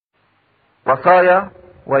وصايا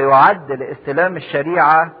ويعد لاستلام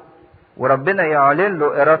الشريعة وربنا يعلن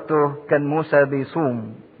له إرادته، كان موسى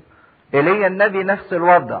بيصوم. إيليا النبي نفس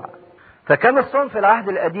الوضع. فكان الصوم في العهد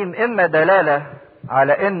القديم إما دلالة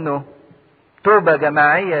على إنه توبة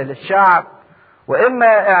جماعية للشعب،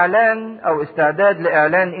 وإما إعلان أو استعداد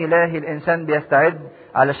لإعلان إلهي، الإنسان بيستعد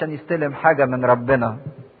علشان يستلم حاجة من ربنا.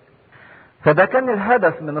 فده كان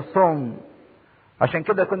الهدف من الصوم. عشان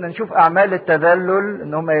كده كنا نشوف أعمال التذلل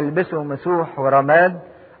إن هم يلبسوا مسوح ورماد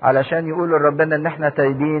علشان يقولوا لربنا إن احنا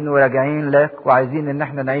تايبين وراجعين لك وعايزين إن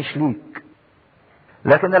احنا نعيش ليك.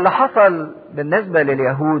 لكن اللي حصل بالنسبة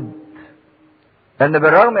لليهود إن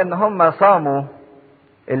بالرغم إن هم صاموا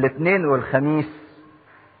الاثنين والخميس،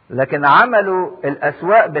 لكن عملوا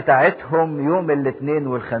الأسواق بتاعتهم يوم الاثنين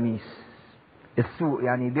والخميس. السوق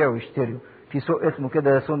يعني يبيعوا ويشتروا. في سوق اسمه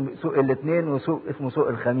كده سوق الاثنين وسوق اسمه سوق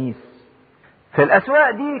الخميس. في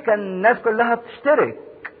الأسواق دي كان الناس كلها بتشترك،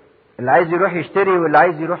 اللي عايز يروح يشتري واللي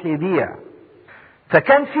عايز يروح يبيع.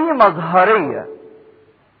 فكان في مظهرية،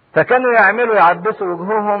 فكانوا يعبسوا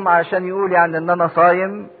وجوههم عشان يقول يعني ان انا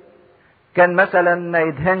صايم. كان مثلا ما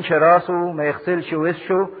يدهنش راسه، ما يغسلش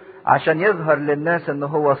وشه عشان يظهر للناس ان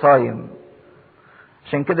هو صايم.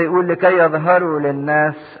 عشان كده يقول لكي يظهروا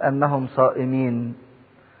للناس انهم صائمين،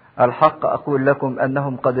 الحق اقول لكم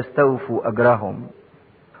انهم قد استوفوا اجرهم.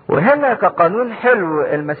 وهنا كقانون حلو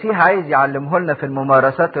المسيح عايز يعلمه لنا في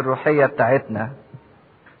الممارسات الروحية بتاعتنا،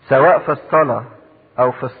 سواء في الصلاة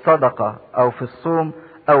او في الصدقة او في الصوم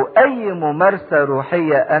او اي ممارسة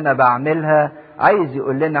روحية انا بعملها. عايز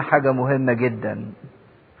يقول لنا حاجة مهمة جدا.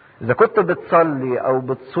 اذا كنت بتصلي او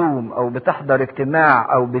بتصوم او بتحضر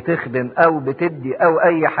اجتماع او بتخدم او بتدي او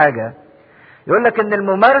اي حاجة، يقول لك ان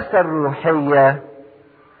الممارسة الروحية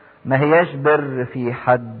ما هياش بر في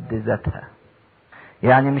حد ذاتها.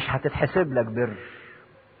 يعني مش هتتحسب لك بر.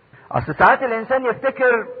 اصل ساعات الانسان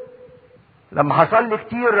يفتكر لما هصلي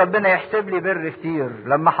كتير ربنا يحسب لي بر كتير،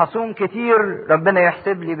 لما هصوم كتير ربنا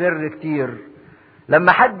يحسب لي بر كتير،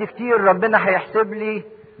 لما حد كتير ربنا هيحسب لي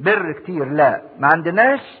بر كتير. لا، ما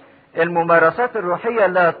عندناش الممارسات الروحية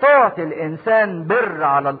لا تعطي الانسان بر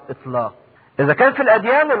على الاطلاق. اذا كان في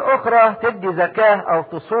الاديان الاخرى تدي زكاة او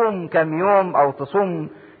تصوم كم يوم او تصوم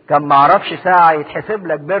كم معرفش ساعة يتحسب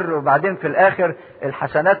لك بر، وبعدين في الاخر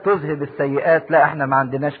الحسنات تذهب السيئات. لا، احنا ما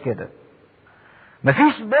عندناش كده.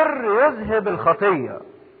 مفيش بر يذهب الخطية.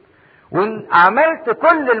 وان عملت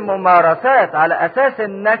كل الممارسات على اساس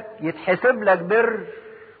انك يتحسب لك بر،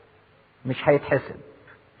 مش هيتحسب،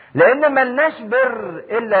 لان ملناش بر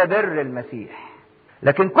الا بر المسيح.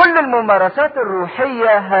 لكن كل الممارسات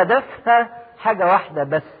الروحية هدفها حاجة واحدة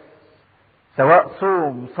بس، سواء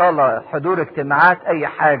صوم، صلاة، حضور اجتماعات، اي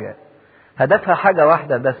حاجة، هدفها حاجة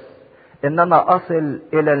واحدة بس، ان انا اصل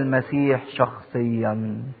الى المسيح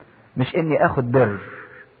شخصيا، مش اني اخد بر.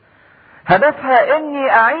 هدفها اني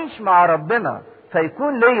اعيش مع ربنا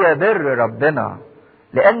فيكون ليا بر ربنا،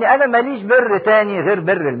 لاني انا ماليش بر تاني غير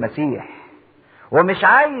بر المسيح، ومش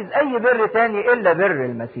عايز اي بر تاني الا بر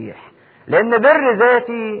المسيح، لان بر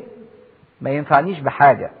ذاتي ما ينفعنيش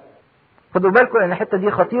بحاجة. خدوا بالكم ان الحتة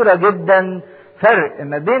دي خطيرة جدا، فرق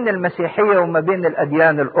ما بين المسيحية وما بين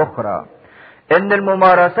الاديان الاخرى، ان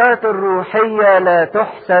الممارسات الروحية لا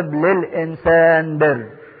تحسب للانسان بر.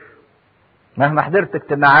 مهما حضرت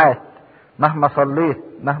اجتماعات، مهما صليت،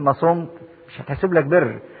 مهما صمت، مش هتحسب لك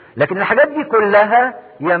بر. لكن الحاجات دي كلها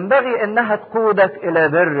ينبغي انها تقودك الى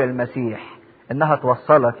بر المسيح، انها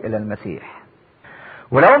توصلك الى المسيح.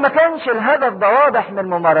 ولو ما كانش الهدف ده واضح من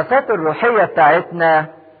الممارسات الروحية بتاعتنا،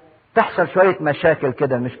 تحصل شوية مشاكل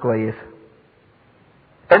كده مش كويسة.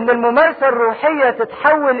 ان الممارسة الروحية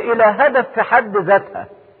تتحول الى هدف في حد ذاتها،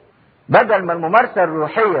 بدل ما الممارسة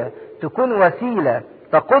الروحية تكون وسيلة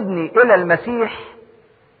تقودني الى المسيح،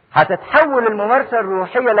 هتتحول الممارسة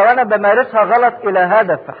الروحية لو انا بمارسها غلط الى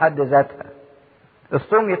هدف في حد ذاتها.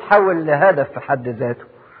 الصوم يتحول لهدف في حد ذاته،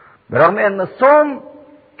 برغم ان الصوم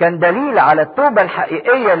كان دليل على التوبة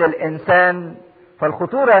الحقيقية للانسان.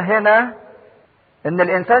 فالخطورة هنا ان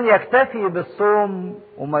الانسان يكتفي بالصوم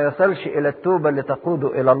وما يصلش الى التوبة اللي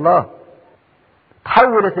تقوده الى الله.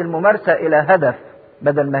 تحولت الممارسة الى هدف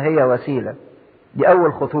بدل ما هي وسيلة. دي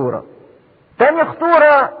اول خطورة. تاني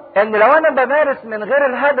خطورة ان لو انا بمارس من غير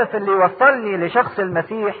الهدف اللي يوصلني لشخص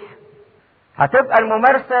المسيح، هتبقى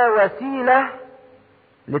الممارسة وسيلة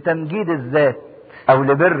لتمجيد الذات او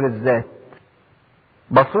لبر الذات.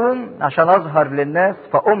 بصوم عشان اظهر للناس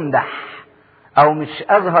فامدح، او مش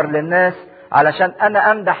اظهر للناس علشان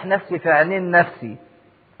انا امدح نفسي في عينين نفسي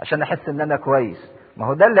عشان احس ان انا كويس. ما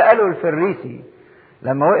هو ده اللي قاله الفريسي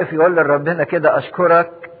لما وقف يقول لربنا كده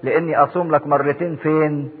اشكرك لاني اصوم لك مرتين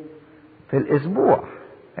فين؟ في الاسبوع.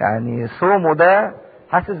 يعني صومه ده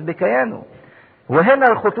حاسس بكيانه. وهنا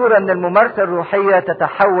الخطورة ان الممارسة الروحية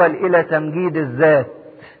تتحول الى تمجيد الذات،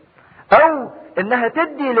 او انها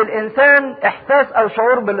تدي للانسان احساس او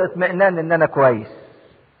شعور بالاطمئنان ان انا كويس.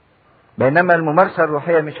 بينما الممارسة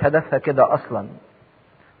الروحية مش هدفها كده اصلا.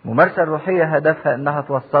 الممارسة الروحية هدفها انها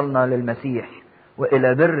توصلنا للمسيح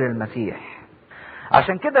والى بر المسيح.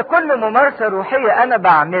 عشان كده كل ممارسة روحية انا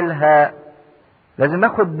بعملها لازم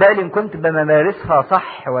اخد بالي ان كنت بممارسها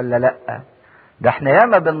صح ولا لا. ده احنا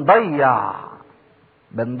ياما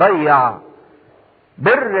بنضيع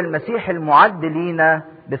بر المسيح المعد لينا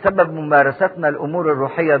بسبب ممارستنا الامور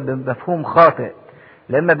الروحية بمفهوم خاطئ،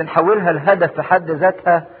 لما بنحولها لهدف في حد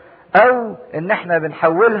ذاتها، او ان احنا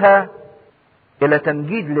بنحولها الى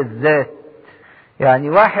تمجيد للذات. يعني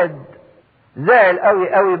واحد زعل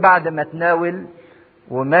قوي بعد ما تناول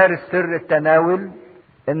ومارس سر التناول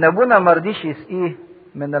ان ابونا مرضيش يسقيه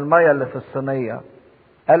من المية اللي في الصينية.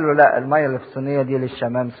 قال له لا، المية اللي في الصينية دي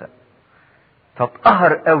للشمامسة.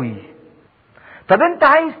 فاتقهر قوي. طب انت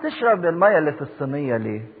عايز تشرب المية اللي في الصينية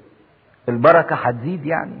ليه؟ البركة هتزيد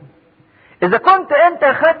يعني. اذا كنت انت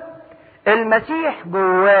خدت المسيح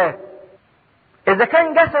جواك، اذا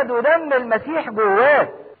كان جسد ودم المسيح جواك،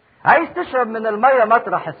 عايز تشرب من المية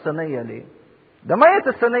مطرح الصينية ليه؟ ده مية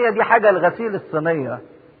الصينية دي حاجة لغسيل الصينية.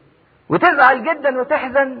 وتزعل جدا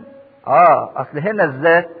وتحزن. اصل هنا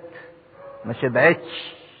الذات ما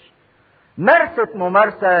شبعتش. مارست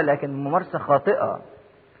ممارسة لكن ممارسة خاطئة.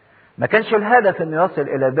 ما كانش الهدف انه يصل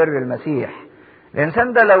الى بر المسيح.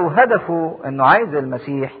 الانسان ده لو هدفه انه عايز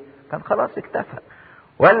المسيح كان خلاص اكتفى.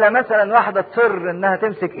 ولا مثلا واحدة تصر انها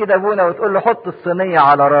تمسك ايد ابونا وتقول له حط الصينية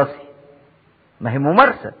على راسي. ما هي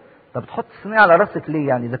ممارسة. طب تحط الصينية على راسك ليه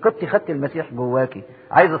يعني؟ اذا كنت خدت المسيح جواكي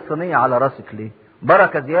عايز الصينية على راسك ليه؟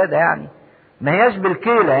 بركة زيادة يعني؟ ما هياش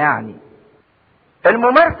بالكيلة يعني.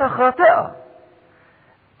 الممارسة خاطئة.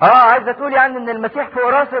 عايزة تقول يعني ان المسيح فوق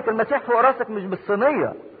راسك. المسيح فوق راسك مش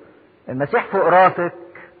بالصينية. المسيح فوق راسك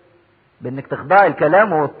بانك تخضعي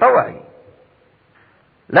الكلام وتطوعي.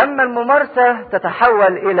 لما الممارسة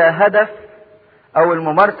تتحول الى هدف، او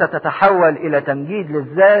الممارسة تتحول الى تمجيد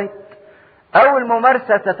للذات، او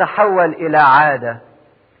الممارسة تتحول الى عادة،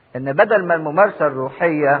 ان بدل ما الممارسة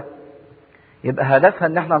الروحية يبقى هدفها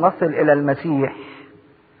ان احنا نصل الى المسيح،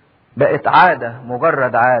 بقت عادة،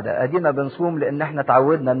 مجرد عادة. ادينا بنصوم لان احنا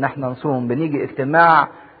تعودنا ان احنا نصوم، بنيجي اجتماع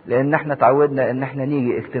لان احنا تعودنا ان احنا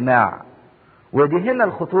نيجي اجتماع. ودي هنا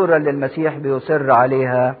الخطورة اللي المسيح بيصر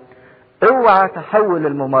عليها. اوعى تحول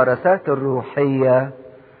الممارسات الروحية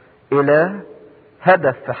الى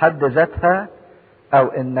هدف في حد ذاتها، او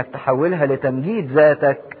انك تحولها لتمجيد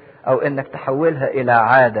ذاتك، او انك تحولها الى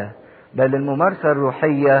عادة. بل الممارسة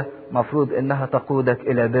الروحية مفروض انها تقودك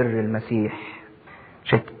الى بر المسيح.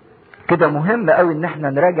 كده مهم قوي ان احنا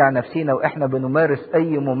نراجع نفسينا واحنا بنمارس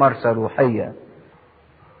اي ممارسة روحية.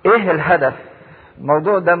 ايه الهدف؟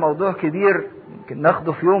 الموضوع ده موضوع كبير يمكن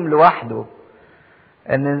ناخده في يوم لوحده.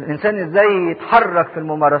 ان الانسان ازاي يتحرك في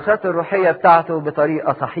الممارسات الروحية بتاعته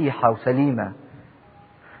بطريقة صحيحة وسليمة.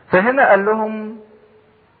 فهنا قال لهم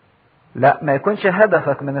لا، ما يكونش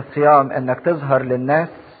هدفك من الصيام انك تظهر للناس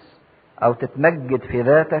او تتمجد في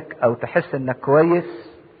ذاتك او تحس انك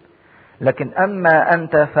كويس. لكن اما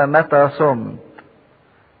انت فمتى صمت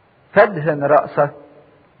فادهن رأسك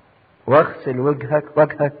واغسل وجهك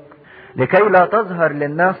لكي لا تظهر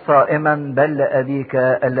للناس صائما بل لأبيك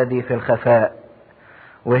الذي في الخفاء.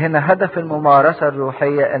 وهنا هدف الممارسة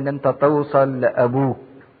الروحية ان انت توصل لأبوك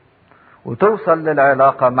وتوصل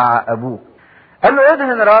للعلاقة مع أبوك. قال له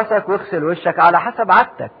ادهن راسك واغسل وشك على حسب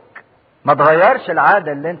عادتك. ما تغيرش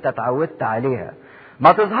العادة اللي انت اتعودت عليها.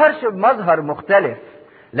 ما تظهرش بمظهر مختلف،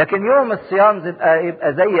 لكن يوم الصيام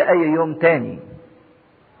يبقى زي اي يوم تاني.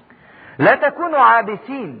 لا تكونوا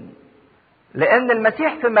عابسين، لان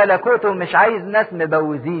المسيح في ملكوته مش عايز ناس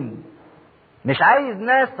مبوزين، مش عايز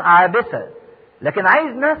ناس عابسة، لكن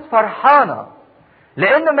عايز ناس فرحانة.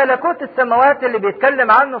 لان ملكوت السماوات اللي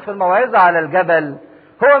بيتكلم عنه في الموعظة على الجبل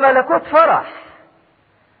هو ملكوت فرح.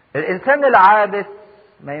 الانسان العابس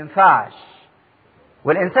ما ينفعش.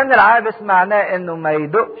 والانسان العابس معناه انه ما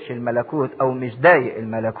يدقش الملكوت او مش ضايق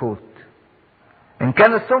الملكوت. ان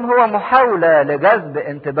كان الصوم هو محاولة لجذب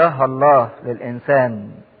انتباه الله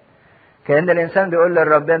للانسان، كأن الانسان بيقول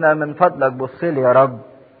لربنا من فضلك بصلي يا رب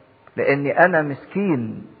لاني انا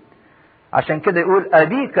مسكين. عشان كده يقول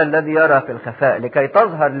ابيك الذي يرى في الخفاء لكي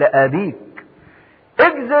تظهر لابيك.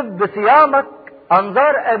 اجذب بصيامك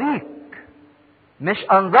انظار ابيك، مش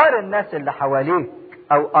انظار الناس اللي حواليك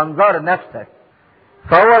او انظار نفسك.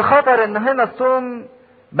 فهو الخطر ان هنا الصوم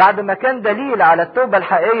بعد ما كان دليل على التوبة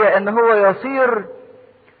الحقيقية ان هو يصير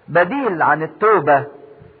بديل عن التوبة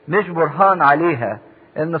مش برهان عليها.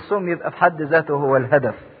 ان الصوم يبقى في حد ذاته هو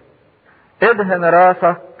الهدف. ادهن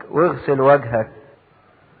راسك واغسل وجهك.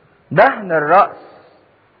 دهن الرأس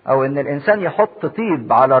او ان الانسان يحط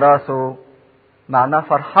طيب على راسه معناه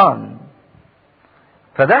فرحان،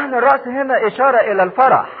 فدهن الرأس هنا اشارة الى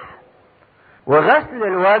الفرح. وغسل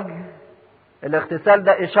الوجه الاغتسال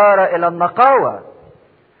ده اشارة الى النقاوة.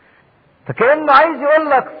 فكأنه عايز يقول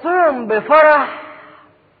لك صوم بفرح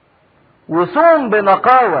وصوم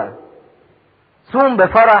بنقاوة. صوم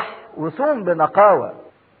بفرح وصوم بنقاوة،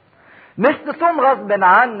 مش تصوم غصب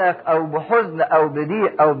عنك او بحزن او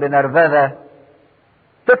بضيق او بنرفزة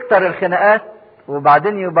تكتر الخناقات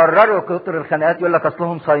وبعدين يبرروا كتر الخناقات يقول لك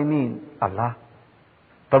اصلهم صايمين. الله،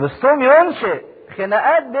 طب الصوم ينشئ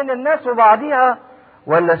خناقات بين الناس وبعضيها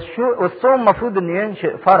ولا الصوم مفروض انه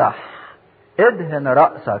ينشئ فرح؟ ادهن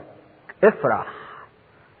رأسك، افرح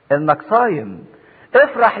انك صايم،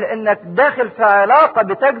 افرح لانك داخل في علاقة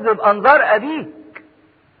بتجذب انظار ابيك.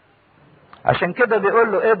 عشان كده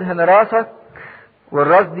بيقول له ادهن راسك،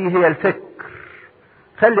 والراس دي هي الفكر،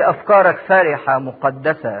 خلي افكارك فرحة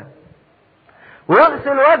مقدسة.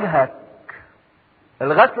 واغسل وجهك،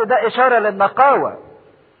 الغسل ده اشارة للنقاوة.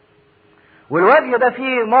 والوجه ده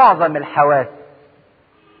فيه معظم الحواس،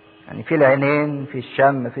 يعني في العينين، في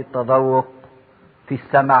الشم، في التذوق، في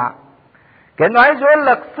السمع. كأنه عايز يقول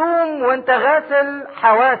لك صوم وانت غاسل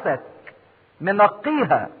حواسك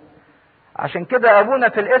منقيها. عشان كده ابونا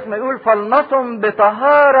في الاسم يقول فلنصم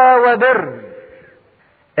بطهارة وبر.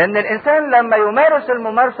 ان الانسان لما يمارس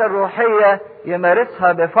الممارسة الروحية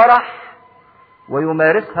يمارسها بفرح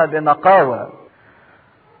ويمارسها بنقاوة.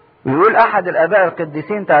 ويقول احد الاباء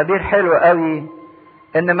القديسين تعبير حلو قوي،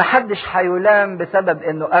 ان محدش هيلام بسبب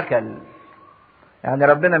انه اكل. يعني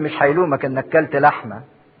ربنا مش هيلومك انك كلت لحمة،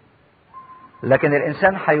 لكن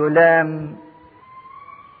الانسان هيلام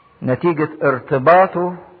نتيجة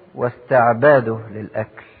ارتباطه واستعباده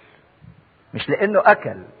للاكل، مش لانه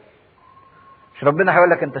اكل. مش ربنا هيقول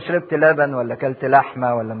لك انت شربت لبن ولا كلت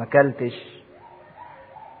لحمة ولا ما كلتش،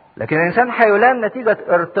 لكن الانسان هيلام نتيجة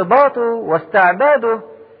ارتباطه واستعباده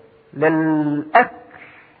للاكل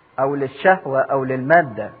او للشهوة او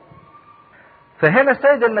للمادة. فهنا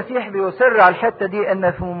السيد المسيح بيصر على الحتة دي،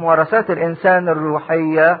 ان في ممارسات الانسان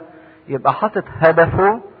الروحية يبقى حاطط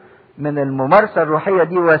هدفه من الممارسة الروحية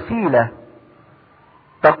دي وسيلة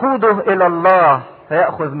تقوده الى الله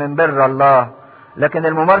فيأخذ من بر الله. لكن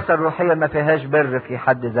الممارسة الروحية ما فيهاش بر في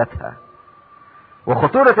حد ذاتها.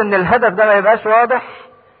 وخطورة ان الهدف ده ما يبقاش واضح،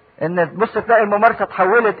 ان تبص تلاقي الممارسة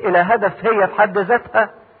تحولت الى هدف هي في حد ذاتها،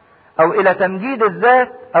 او الى تمجيد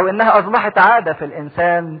الذات، او انها اصبحت عادة في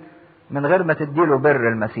الانسان من غير ما تديله بر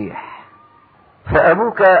المسيح.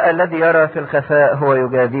 فابوك الذي يرى في الخفاء هو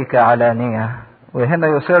يجازيك علانية. وهنا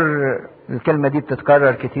يصر، الكلمة دي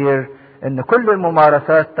بتتكرر كتير، ان كل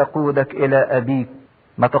الممارسات تقودك الى ابيك،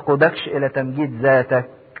 ما تقودكش الى تمجيد ذاتك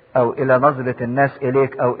او الى نظرة الناس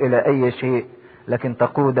اليك او الى اي شيء، لكن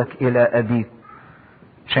تقودك الى ابيك.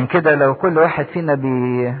 عشان كده لو كل واحد فينا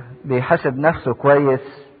بيحاسب نفسه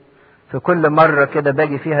كويس، في كل مرة كده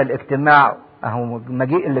باجي فيها الاجتماع، اهو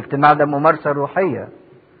مجيء الاجتماع ده ممارسة روحية،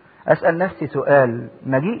 اسأل نفسي سؤال،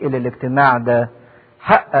 مجيء للاجتماع ده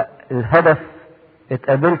حقق الهدف؟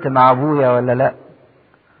 اتقابلت مع ابويا ولا لا؟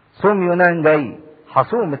 صوم يونان جاي،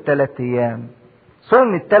 هصوم ال3 ايام.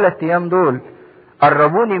 صوم ال3 ايام دول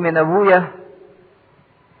قربوني من ابويا،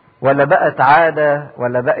 ولا بقت عادة،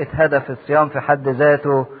 ولا بقت هدف الصيام في حد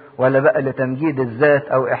ذاته، ولا بقى لتمجيد الذات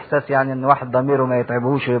او احساس يعني ان واحد ضميره ما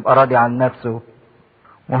يتعبهوش ويبقى راضي عن نفسه.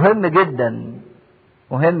 مهم جدا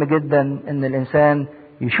مهم جدا ان الانسان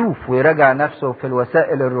يشوف ويراجع نفسه في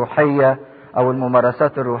الوسائل الروحية او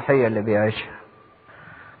الممارسات الروحية اللي بيعيشها.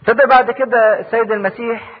 ابتدى بعد كده السيد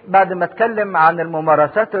المسيح بعد ما اتكلم عن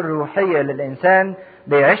الممارسات الروحية للإنسان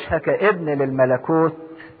بيعيشها كابن للملكوت،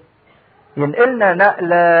 ينقلنا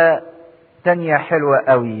نقلة تانية حلوة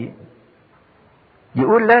قوي.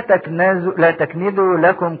 يقول لا تكنزوا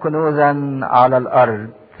لكم كنوزا على الأرض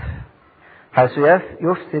حيث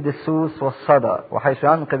يفسد السوس والصدى وحيث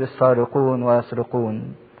ينقب السارقون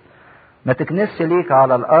ويسرقون. ما تكنسش ليك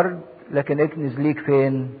على الأرض، لكن اكنز ليك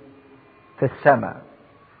فين؟ في السماء.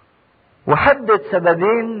 وحدد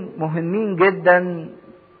سببين مهمين جدا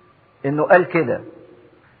انه قال كده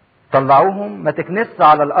طلعوهم. ما تكنسش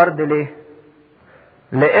على الارض ليه؟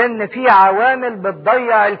 لان في عوامل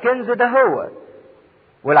بتضيع الكنز ده هو.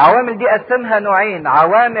 والعوامل دي قسمها نوعين،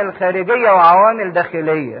 عوامل خارجية وعوامل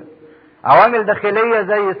داخلية. عوامل داخلية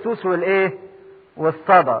زي السوس والايه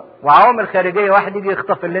والصدى، وعوامل خارجية واحد يجي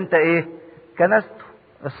يخطف اللي انت ايه كنسته،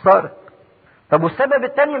 السارق. طب والسبب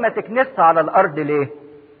التاني ما تكنسش على الارض ليه؟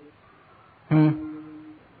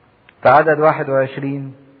 في عدد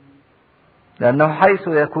 21 لأنه حيث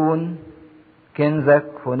يكون كنزك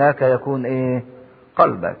هناك يكون ايه؟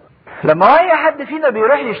 قلبك. لما اي حد فينا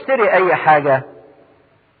بيروح يشتري اي حاجة،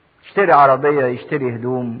 يشتري عربية، يشتري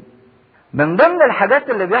هدوم، من ضمن الحاجات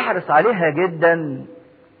اللي بيحرص عليها جدا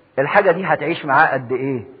الحاجة دي هتعيش معاه قد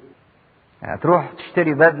ايه. يعني تروح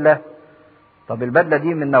تشتري بدلة، طب البدلة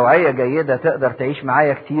دي من نوعية جيدة تقدر تعيش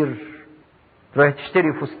معايا كتير. تروح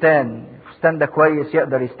تشتري فستان، الفستان ده كويس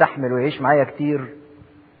يقدر يستحمل ويعيش معايا كتير.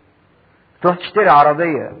 تروح تشتري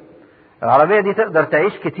عربية، العربية دي تقدر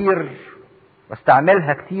تعيش كتير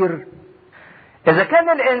واستعملها كتير. إذا كان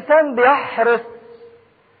الإنسان بيحرص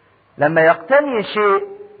لما يقتني شيء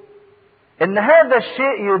إن هذا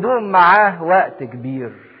الشيء يدوم معاه وقت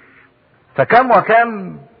كبير، فكم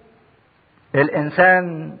وكم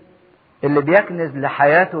الإنسان اللي بيكنز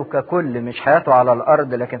لحياته ككل، مش حياته على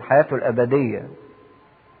الأرض لكن حياته الأبدية.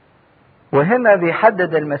 وهنا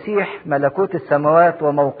بيحدد المسيح ملكوت السماوات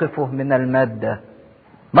وموقفه من المادة.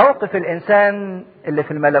 موقف الإنسان اللي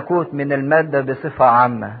في الملكوت من المادة بصفة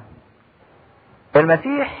عامة.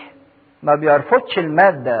 المسيح ما بيرفضش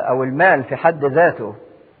المادة أو المال في حد ذاته،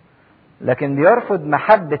 لكن بيرفض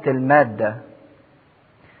محبة المادة.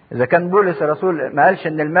 إذا كان بولس الرسول ما قالش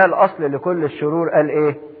إن المال أصل لكل الشرور، قال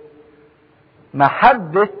إيه؟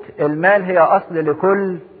 محبة المال هي أصل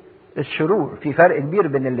لكل الشرور. في فرق كبير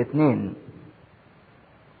بين الاتنين.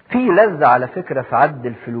 في لذة على فكرة في عد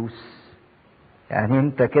الفلوس. يعني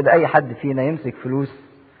انت كده اي حد فينا يمسك فلوس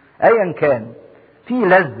ايا كان، في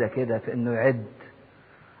لذة كده في انه يعد.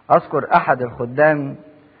 اذكر احد الخدام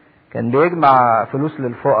كان بيجمع فلوس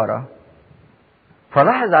للفقراء،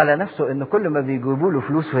 فلاحظ على نفسه ان كل ما بيجيبوا له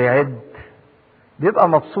فلوس ويعد بيبقى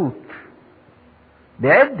مبسوط،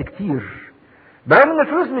 بيعد كتير برغم ان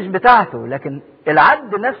الفلوس مش بتاعته، لكن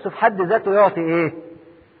العد نفسه في حد ذاته يعطي ايه؟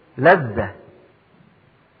 لذة.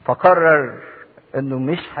 فقرر انه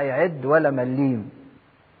مش هيعد ولا مليم،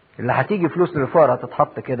 اللي هتيجي فلوس للفقراء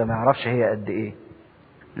هتتحط كده ما يعرفش هي قد ايه.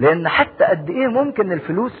 لان حتى قد ايه ممكن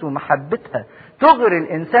الفلوس ومحبتها تغري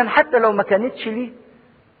الانسان حتى لو ما كانتش ليه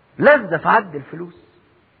لذة في عد الفلوس.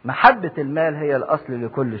 محبة المال هي الاصل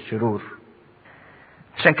لكل الشرور.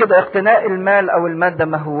 عشان كده اقتناء المال او المادة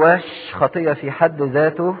ما هواش خطية في حد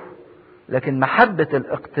ذاته، لكن محبة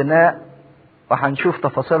الاقتناء، وهنشوف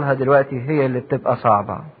تفاصيلها دلوقتي، هي اللي بتبقى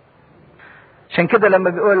صعبة. عشان كده لما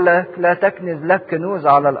بيقول لك لا تكنز لك كنوز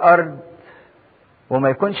على الارض، وما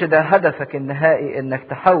يكونش ده هدفك النهائي انك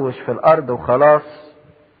تحوش في الارض وخلاص،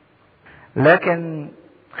 لكن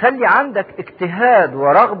خلي عندك اجتهاد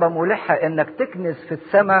ورغبة ملحة انك تكنز في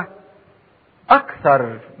السماء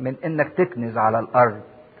اكثر من انك تكنز على الارض،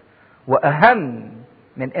 واهم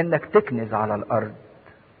من انك تكنز على الارض.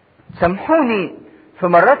 سامحوني، في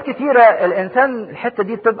مرات كتيرة الانسان الحتة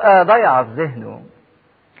دي بتبقى ضايعة في ذهنه.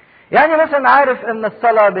 يعني مثلا عارف ان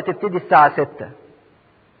الصلاة بتبتدي الساعة 6،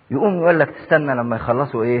 يقوم يقول لك تستنى لما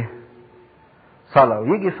يخلصوا ايه؟ صلاة،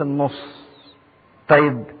 ويجي في النص.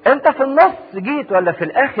 طيب انت في النص جيت ولا في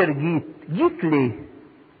الاخر جيت؟ جيت ليه؟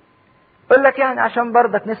 يقول لك يعني عشان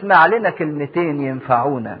برضك نسمع علينا كلمتين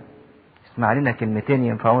ينفعونا. نسمع علينا كلمتين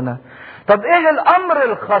ينفعونا؟ طب ايه الامر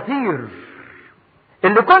الخطير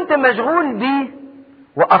اللي كنت مشغول بيه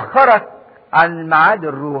واخرك عن الميعاد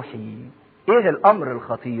الروحي؟ ايه الامر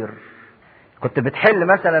الخطير؟ كنت بتحل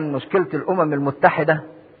مثلا مشكلة الامم المتحدة،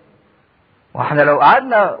 واحنا لو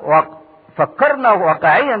قعدنا وفكرنا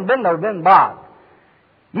واقعيا بيننا وبين بعض،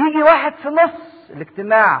 يجي واحد في نص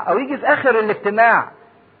الاجتماع او يجي في اخر الاجتماع،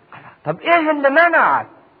 طب ايه اللي منعك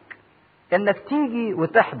انك تيجي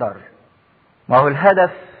وتحضر؟ ما هو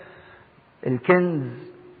الهدف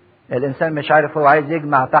الكنز، الانسان مش عارف هو عايز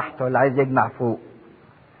يجمع تحت ولا عايز يجمع فوق.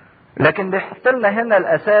 لكن بيحط لنا هنا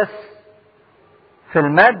الاساس في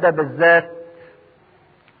المادة بالذات،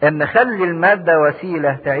 ان خلي المادة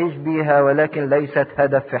وسيلة تعيش بيها ولكن ليست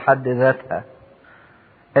هدف في حد ذاتها.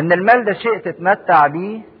 ان المال ده شيء تتمتع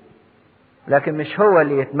بيه لكن مش هو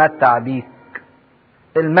اللي يتمتع بيك.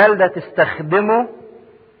 المال ده تستخدمه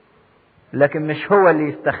لكن مش هو اللي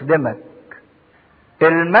يستخدمك.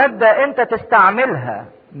 المادة انت تستعملها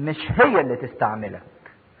مش هي اللي تستعملك.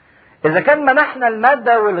 اذا كان منحنا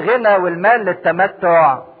المادة والغنى والمال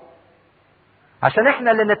للتمتع عشان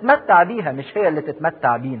احنا اللي نتمتع بيها، مش هي اللي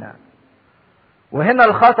تتمتع بينا. وهنا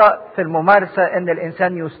الخطأ في الممارسة ان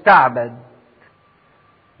الانسان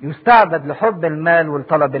يستعبد لحب المال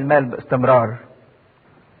ولطلب المال باستمرار.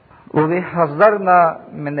 وبيحذرنا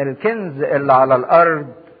من الكنز اللي على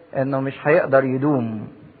الارض انه مش هيقدر يدوم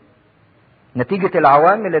نتيجة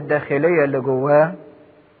العوامل الداخلية اللي جواه.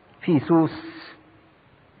 في سوس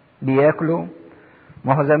بياكله.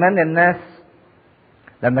 ما هو زمان الناس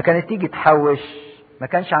لما كانت تيجي تحوش ما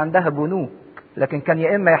كانش عندها بنوك، لكن كان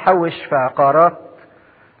يا اما يحوش في عقارات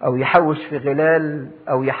او يحوش في غلال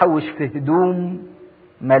او يحوش في هدوم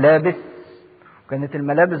ملابس. كانت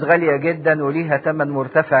الملابس غالية جدا وليها ثمن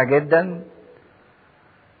مرتفع جدا.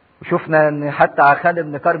 وشفنا ان حتى عخان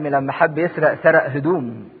بن كرمي لما حب يسرق سرق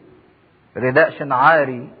هدوم، رداء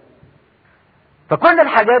شنعاري. فكل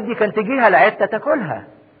الحاجات دي كانت تجيها العتة تاكلها،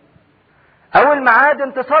 او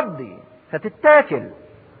المعادن تصدي فتتاكل.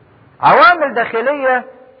 عوامل داخلية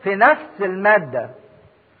في نفس المادة،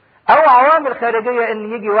 او عوامل خارجية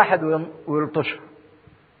ان يجي واحد ويلطشها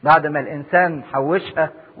بعد ما الانسان حوشها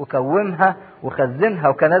وكومها وخزنها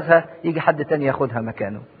وكنزها، يجي حد تاني ياخدها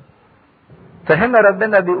مكانه. فهنا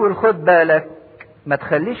ربنا بيقول خد بالك ما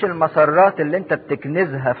تخليش المسرات اللي انت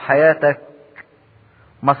بتكنزها في حياتك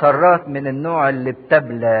مسرات من النوع اللي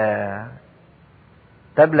بتبلى.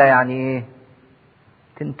 تبلى يعني ايه؟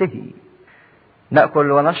 تنتهي.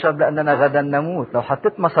 نأكل ونشرب لأننا غدا نموت. لو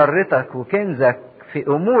حطيت مسرتك وكنزك في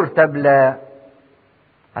أمور تبلى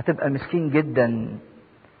هتبقى مسكين جدا،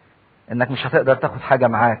 انك مش هتقدر تاخد حاجة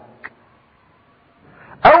معاك.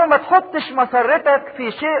 او ما تحطش مسرتك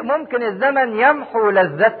في شيء ممكن الزمن يمحو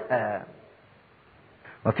لذتها.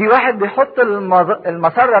 وفي واحد بيحط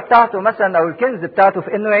المسرة بتاعته مثلا او الكنز بتاعته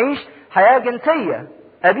في انه يعيش حياة جنسية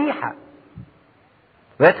قبيحة،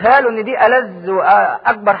 ويتهيأله ان دي ألذ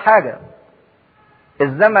واكبر حاجة.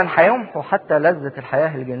 الزمن هيمحو حتى لذة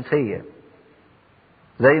الحياة الجنسية،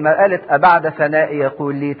 زي ما قالت أبعد فنائي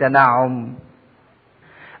يقول لي تنعم.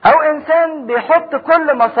 او انسان بيحط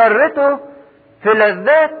كل مسرته في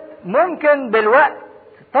لذات ممكن بالوقت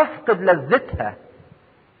تفقد لذتها.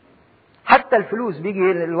 حتى الفلوس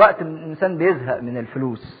بيجي الوقت الانسان بيزهق من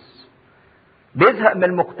الفلوس، بيزهق من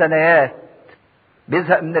المقتنيات،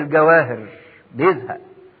 بيزهق من الجواهر، بيزهق.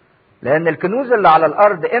 لان الكنوز اللي على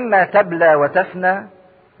الارض اما تبلى وتفنى،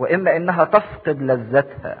 واما انها تفقد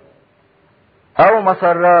لذتها. او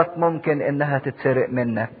مسرات ممكن انها تتسرق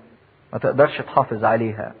منك، ما تقدرش تحافظ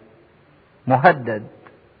عليها، مهدد.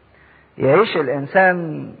 يعيش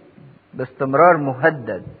الانسان باستمرار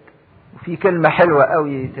مهدد. وفي كلمة حلوة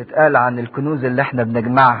قوي تتقال عن الكنوز اللي احنا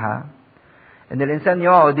بنجمعها، ان الانسان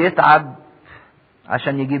يقعد يتعب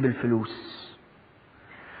عشان يجيب الفلوس،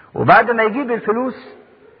 وبعد ما يجيب الفلوس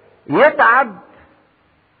يتعب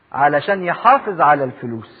علشان يحافظ على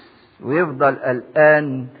الفلوس، ويفضل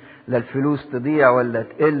قلقان لا الفلوس تضيع ولا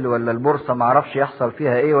تقل، ولا البورصة معرفش يحصل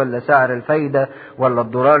فيها ايه، ولا سعر الفايدة، ولا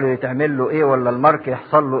الدولار يتعمل له ايه، ولا المارك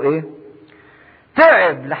يحصل له ايه.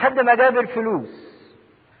 تعب لحد ما جاب الفلوس،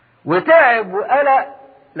 وتعب وقلق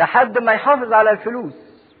لحد ما يحافظ على الفلوس،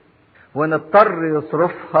 ونضطر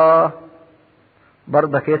يصرفها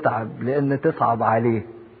برضك يتعب لان تصعب عليه.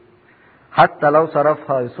 حتى لو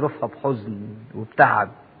صرفها يصرفها بحزن وبتعب.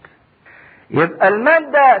 يبقى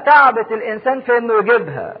المادة تعبت الانسان في انه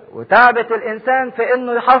يجيبها، وتعبت الانسان في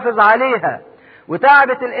انه يحافظ عليها،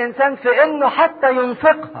 وتعبت الانسان في انه حتى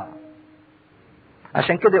ينفقها.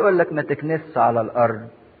 عشان كده يقول لك ما تكنسش على الارض،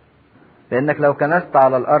 لانك لو كنست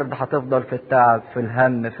على الارض هتفضل في التعب، في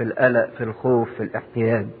الهم، في القلق، في الخوف، في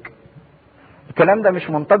الاحتياج. الكلام ده مش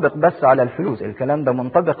منطبق بس على الفلوس، الكلام ده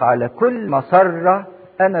منطبق على كل مسرة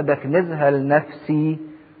انا بكنزها لنفسي،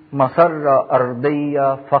 مسرة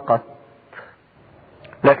ارضية فقط.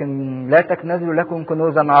 لكن لا تكنزوا لكم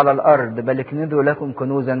كنوزا على الارض، بل اكنزوا لكم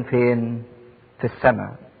كنوزا فين؟ في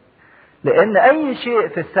السماء. لان اي شيء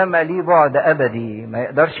في السماء ليه بعد ابدي، ما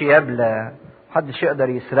يقدرش يبلى، محدش يقدر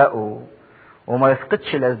يسرقه، وما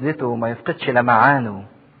يفقدش لذته، وما يفقدش لمعانه.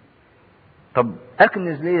 طب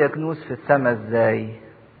اكنز ليه كنوز في السماء ازاي؟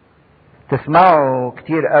 تسمعوا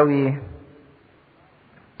كتير قوي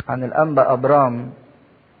عن الانبا ابرام،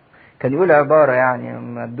 كان يقول عبارة يعني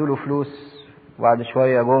لما ادوله فلوس وبعد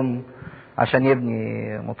شوية جم عشان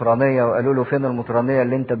يبني مطرانية، وقالوا له فين المطرانية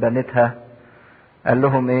اللي انت بنيتها؟ قال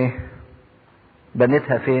لهم ايه؟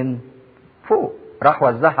 بنيتها فين؟ فوق. راح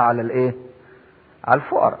وزعها على الايه؟ على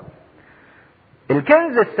الفقراء.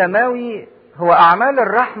 الكنز السماوي هو اعمال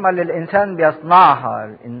الرحمة اللي الانسان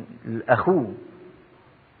بيصنعها لاخوه.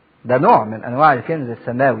 ده نوع من انواع الكنز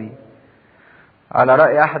السماوي. على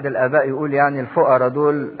رأي احد الاباء يقول يعني الفقراء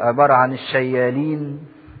دول عبارة عن الشيالين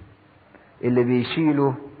اللي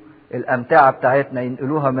بيشيلوا الامتعة بتاعتنا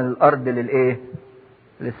ينقلوها من الارض للايه؟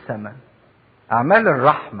 للسماء. اعمال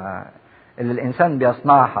الرحمة اللي الانسان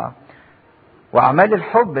بيصنعها، واعمال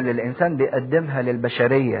الحب اللي الانسان بيقدمها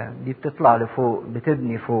للبشرية، دي بتطلع لفوق،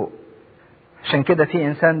 بتبني فوق. عشان كده في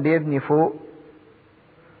انسان بيبني فوق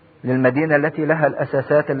للمدينة التي لها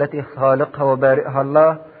الاساسات التي خالقها وبارئها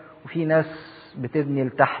الله، وفي ناس بتبني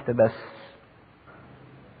لتحت بس.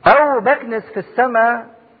 او بكنس في السماء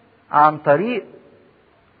عن طريق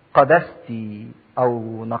قداستي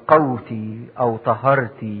او نقوتي او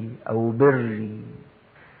طهارتي او بري.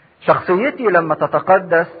 شخصيتي لما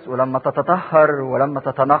تتقدس ولما تتطهر ولما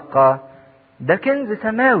تتنقى ده كنز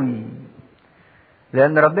سماوي.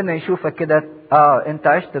 لان ربنا يشوفك كده، انت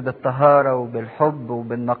عشت بالطهارة وبالحب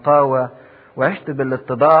وبالنقاوة، وعشت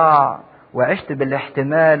بالاتضاع، وعشت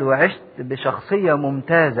بالاحتمال، وعشت بشخصية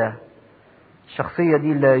ممتازة. الشخصية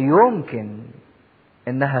دي لا يمكن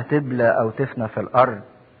انها تبلى او تفنى في الارض.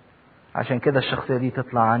 عشان كده الشخصية دي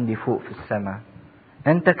تطلع عندي فوق في السماء.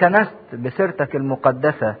 انت كنست بسيرتك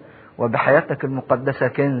المقدسة وبحياتك المقدسة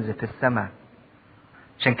كنز في السماء.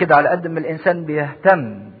 عشان كده على قد ما الانسان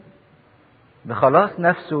بيهتم بخلاص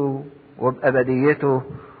نفسه وبأبديته،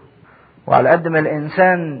 وعلى قد ما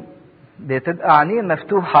الانسان بتبقى عينيه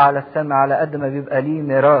مفتوحة على السماء، على قد ما بيبقى ليه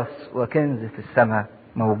ميراث وكنز في السماء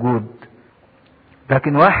موجود.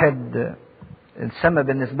 لكن واحد السماء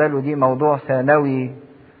بالنسبة له دي موضوع ثانوي،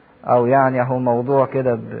 او يعني هو موضوع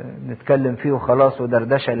كده بنتكلم فيه وخلاص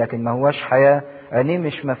ودردشة، لكن ما هوش حياة، عينيه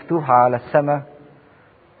مش مفتوحة على السماء،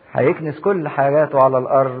 هيكنس كل حاجاته على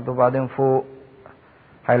الارض، وبعدين فوق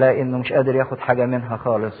هيلاقي انه مش قادر ياخد حاجة منها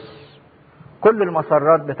خالص. كل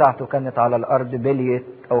المسرات بتاعته كانت على الارض بليت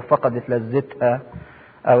او فقدت لذتها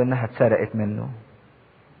او انها اتسرقت منه.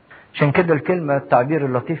 عشان كده الكلمة التعبير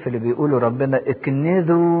اللطيف اللي بيقوله ربنا: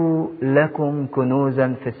 اكنذوا لكم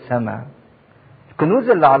كنوزا في السماء. الكنوز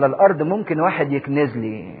اللي على الارض ممكن واحد يكنز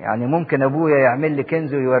لي، يعني ممكن ابويا يعمل لي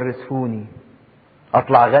كنز ويورثهوني،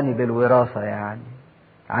 اطلع غني بالوراثة، يعني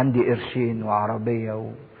عندي قرشين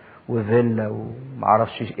وعربية وفيلا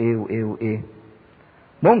ومعرفش ايه وايه وايه.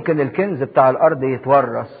 ممكن الكنز بتاع الارض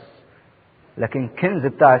يتورث، لكن الكنز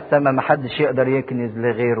بتاع السماء محدش يقدر يكنز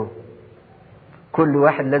لغيره. كل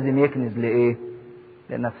واحد لازم يكنز لايه؟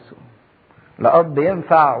 لنفسه. لا اب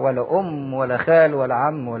ينفع ولا ام ولا خال ولا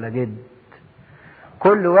عم ولا جد.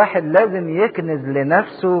 كل واحد لازم يكنز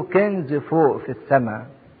لنفسه كنز فوق في السماء.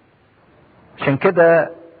 عشان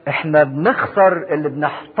كده احنا بنخسر اللي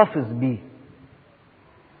بنحتفظ بيه.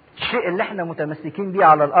 الشيء اللي احنا متمسكين بيه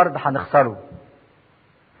على الارض هنخسره،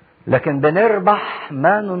 لكن بنربح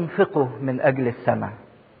ما ننفقه من اجل السماء.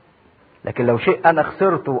 لكن لو شيء انا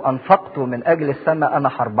خسرته وانفقته من اجل السماء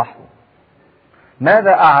انا هربحه.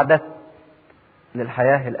 ماذا اعددت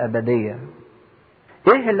للحياة الابدية؟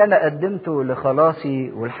 ايه اللي انا قدمته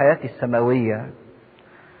لخلاصي والحياة السماوية؟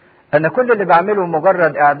 انا كل اللي بعمله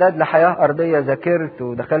مجرد اعداد لحياة ارضية، ذاكرت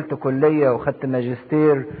ودخلت كلية وخدت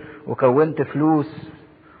ماجستير وكونت فلوس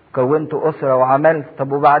وكونت اسرة وعملت.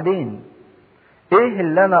 طب وبعدين ايه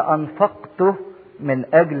اللي انا انفقته من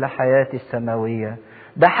اجل حياتي السماوية؟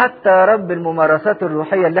 ده حتى يا رب الممارسات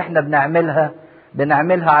الروحية اللي احنا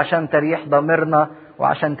بنعملها عشان تريح ضميرنا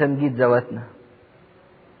وعشان تمجيد ذواتنا.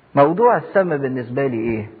 موضوع السماء بالنسبة لي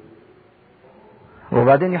ايه؟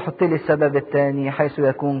 وبعدين يحط لي السبب الثاني: حيث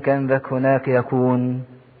يكون كنزك هناك يكون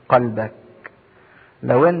قلبك.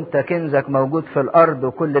 لو انت كنزك موجود في الارض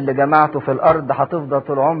وكل اللي جمعته في الارض هتفضل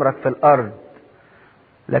طول عمرك في الارض،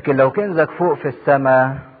 لكن لو كنزك فوق في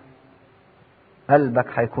السماء قلبك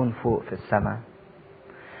هيكون فوق في السماء.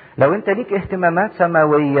 لو انت ليك اهتمامات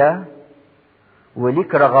سماوية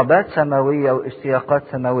وليك رغبات سماوية واشتياقات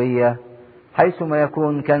سماوية، حيثما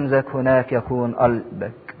يكون كنزك هناك يكون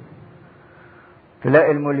قلبك.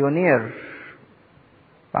 تلاقي المليونير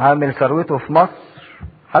عامل ثروته في مصر،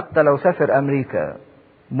 حتى لو سافر امريكا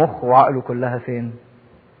مخه وعقله كلها فين؟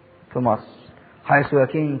 في مصر. حيث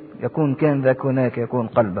يكون كنزك هناك يكون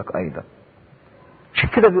قلبك ايضا. عشان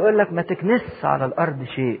كده بيقول لك ما تكنس على الارض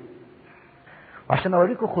شيء. وعشان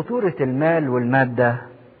اوريكم خطورة المال والمادة،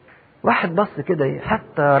 واحد بص كده،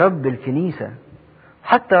 حتى رب الكنيسة،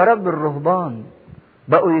 حتى رب الرهبان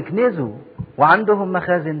بقوا يكنزوا وعندهم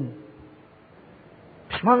مخازن.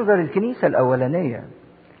 مش منظر الكنيسة الأولانية.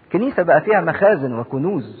 الكنيسة بقى فيها مخازن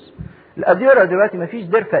وكنوز. الأديرة دلوقتي ما فيش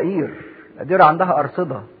دير فقير، الأديرة عندها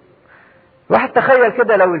أرصدة. واحد تخيل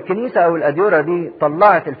كده لو الكنيسة أو الأديرة دي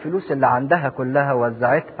طلعت الفلوس اللي عندها كلها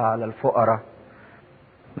وزعتها على الفقراء،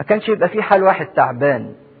 ما كانش يبقى في حال واحد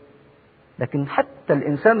تعبان. لكن حتى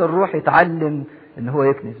الإنسان الروحي يتعلم إن هو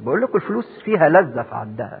يكنز. بقول لكم الفلوس فيها لذة في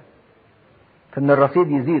عدها، فإن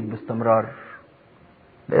الرصيد يزيد باستمرار،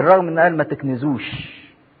 بالرغم إن قال ما تكنزوش،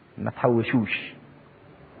 ما تحوشوش.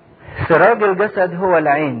 سراج الجسد هو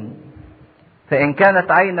العين، فإن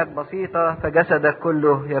كانت عينك بسيطة فجسدك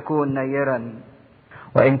كله يكون نيرا،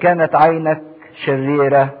 وإن كانت عينك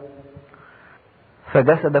شريرة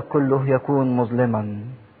فجسدك كله يكون مظلما.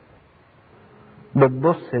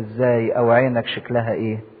 بتبص ازاي او عينك شكلها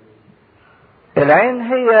ايه؟ العين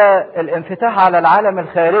هي الانفتاح على العالم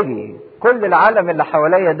الخارجي. كل العالم اللي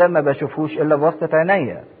حواليا ده ما بشوفوش الا بواسطة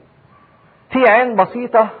عينيا. في عين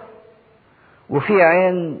بسيطة وفي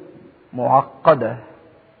عين معقدة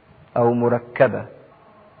او مركبة.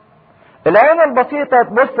 العين البسيطة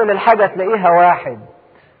تبص للحاجة تلاقيها واحد،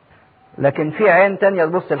 لكن في عين تانية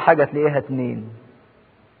تبص للحاجة تلاقيها اتنين.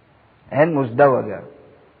 عين مزدوجة،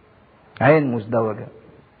 عين مزدوجة.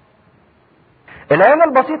 العين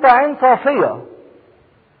البسيطة عين صافية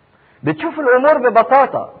بتشوف الأمور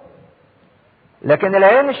ببساطة، لكن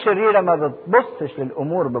العين الشريرة ما بتبصش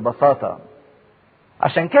للأمور ببساطة.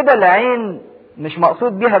 عشان كده العين مش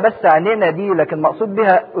مقصود بيها بس عينينا دي، لكن مقصود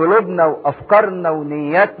بيها قلوبنا وأفكارنا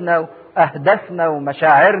ونياتنا وأهدافنا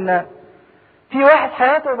ومشاعرنا. في واحد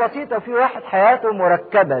حياته بسيطة وفي واحد حياته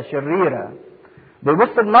مركبة شريرة،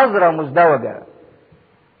 بيبص بنظرة مزدوجة.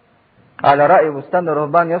 على رأي بستان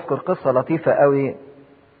الرهبان يذكر قصة لطيفة قوي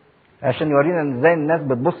عشان يورينا ازاي الناس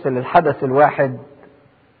بتبص للحدث الواحد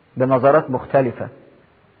بنظرات مختلفة.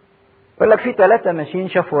 يقول لك في 3 ماشيين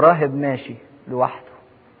شافوا راهب ماشي لوحده،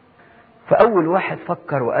 فأول واحد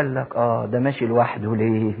فكر وقال لك ده ماشي لوحده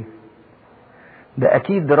ليه؟ ده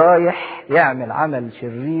أكيد رايح يعمل عمل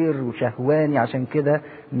شرير وشهواني، عشان كده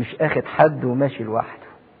مش أخد حد وماشي لوحده.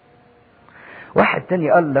 واحد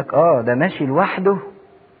تاني قال لك ده ماشي لوحده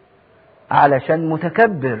علشان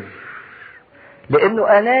متكبر،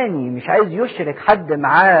 لأنه أناني مش عايز يشرك حد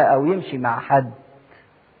معاه أو يمشي مع حد.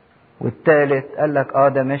 والتالت قال لك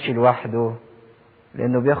ده ماشي لوحده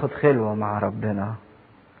لأنه بياخد خلوة مع ربنا،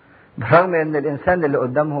 برغم ان الانسان اللي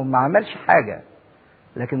قدامهم ما عملش حاجة،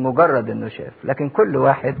 لكن مجرد انه شاف. لكن كل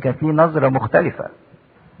واحد كان فيه نظرة مختلفة،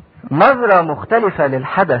 نظرة مختلفة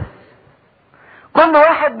للحدث. كل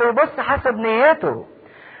واحد بيبص حسب نيته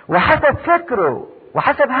وحسب فكره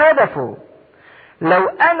وحسب هدفه. لو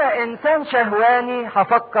انا انسان شهواني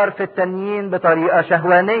هفكر في التانيين بطريقة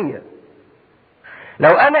شهوانية، لو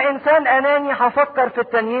انا انسان اناني هفكر في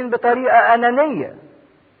التانيين بطريقة انانية،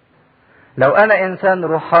 لو انا انسان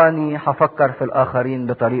روحاني هفكر في الاخرين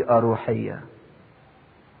بطريقة روحية.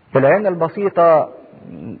 في العين البسيطة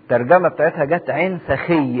الترجمة بتاعتها جت عين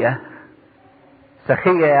سخية.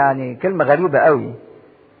 سخية يعني كلمة غريبة قوي.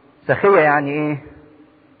 سخية يعني ايه؟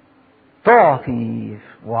 تعطي،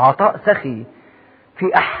 وعطاء سخي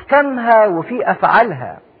في احكامها وفي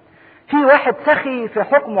افعالها. في واحد سخي في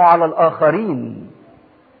حكمه على الاخرين،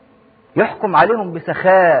 يحكم عليهم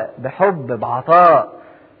بسخاء بحب بعطاء.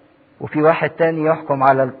 وفي واحد تاني يحكم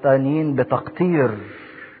على التانيين بتقطير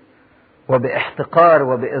وباحتقار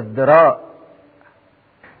وبازدراء.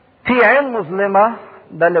 في عين مظلمة،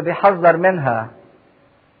 ده اللي بيحذر منها.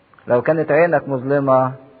 لو كانت عينك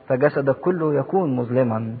مظلمة فجسدك كله يكون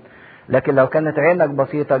مظلما، لكن لو كانت عينك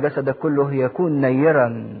بسيطة جسدك كله يكون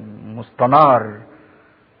نيرا مستنار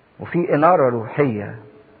وفي إنارة روحية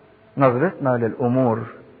نظرتنا للأمور.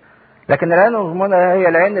 لكن العين المظلمة هي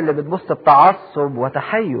العين اللي بتبص بتعصب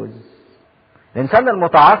وتحيز. الإنسان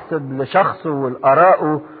المتعصب لشخصه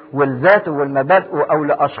والآراءه والذاته والمبادئه أو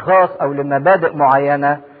لأشخاص أو لمبادئ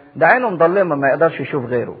معينة، ده عينه مظلمة ما يقدرش يشوف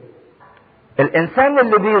غيره. الإنسان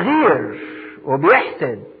اللي بيغير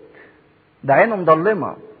وبيحسد ده عينه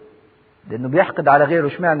مظلمة، لأنه بيحقد على غيره.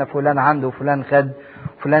 اشمعنى فلان عنده وفلان خد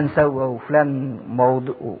وفلان سوى وفلان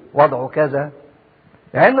وضعه كذا.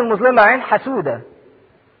 العين المظلمة عين حسودة،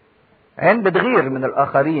 عين بتغير من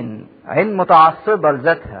الآخرين، عين متعصبة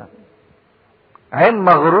لذاتها، عين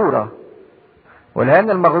مغرورة.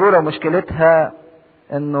 والعين المغرورة مشكلتها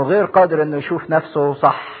انه غير قادر انه يشوف نفسه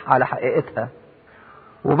صح على حقيقتها،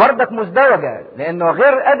 وبرضك مزدوجة لانه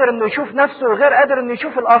غير قادر انه يشوف نفسه وغير قادر انه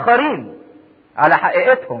يشوف الاخرين على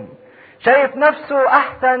حقيقتهم. شايف نفسه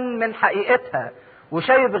احسن من حقيقتها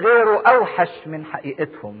وشايف غيره اوحش من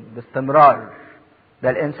حقيقتهم باستمرار. ده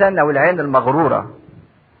الانسان او العين المغرورة.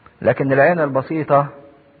 لكن العين البسيطة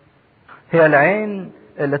هي العين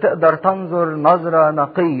اللي تقدر تنظر نظرة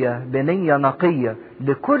نقية بنية نقية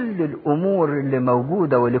لكل الأمور اللي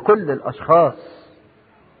موجودة ولكل الأشخاص.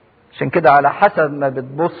 عشان كده على حسب ما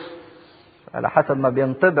بتبص، على حسب ما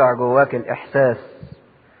بينطبع جواك الإحساس.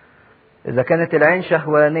 إذا كانت العين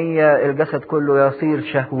شهوانية الجسد كله يصير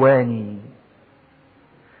شهواني.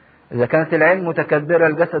 إذا كانت العين متكبرة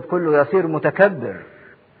الجسد كله يصير متكبر.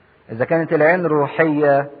 إذا كانت العين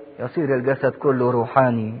روحية يصير الجسد كله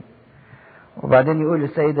روحاني. وبعدين يقول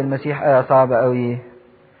السيد المسيح آية صعبة قوي: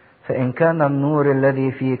 فإن كان النور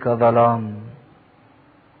الذي فيك ظلام.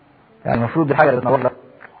 يعني المفروض الحاجة تنور لك.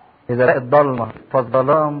 إذا لقيت ضلمة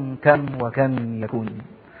فالظلام كم وكم يكون.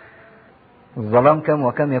 الظلام كم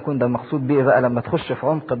وكم يكون، ده المقصود بيه بقى لما تخش في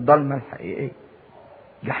عمق الضلمة الحقيقية.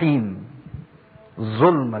 جحيم،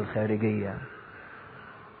 الظلمة الخارجية،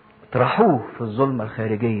 اطرحوه في الظلمة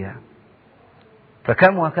الخارجية.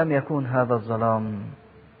 فكم وكم يكون هذا الظلام.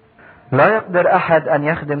 لا يقدر أحد أن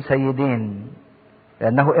يخدم سيدين،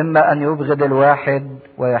 لأنه إما أن يبغض الواحد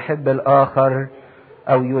ويحب الآخر،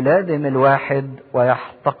 أو يلازم الواحد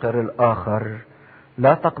ويحتقر الآخر.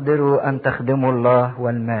 لا تقدروا أن تخدموا الله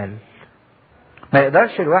والمال. ما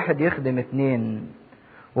يقدرش الواحد يخدم اتنين،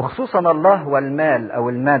 وخصوصا الله والمال أو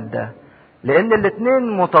المادة، لأن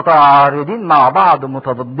الاتنين متعارضين مع بعض،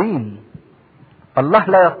 متضادين. الله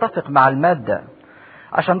لا يتفق مع المادة.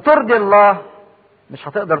 عشان ترضي الله مش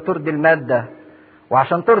هتقدر ترضي المادة،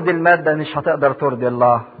 وعشان ترضي المادة مش هتقدر ترضي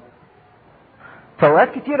الله.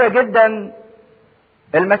 فوقات كتيرة جدا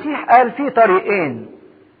المسيح قال في طريقين،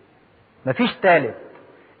 مفيش ثالث.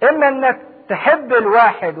 اما انك تحب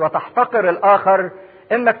الواحد وتحتقر الاخر،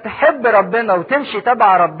 اما تحب ربنا وتمشي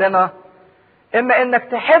تبع ربنا، اما انك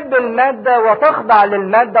تحب المادة وتخضع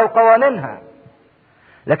للمادة وقوانينها.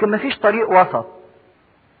 لكن مفيش طريق وسط،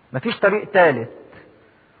 مفيش طريق ثالث.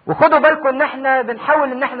 وخدوا بالكم ان احنا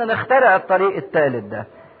بنحاول ان احنا نخترع الطريق الثالث ده.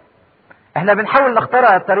 احنا بنحاول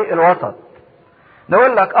نخترع الطريق الوسط.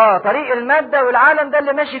 نقول لك طريق المادة والعالم ده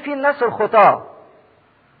اللي ماشي فيه الناس الخطاة،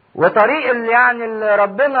 وطريق اللي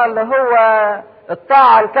ربنا اللي هو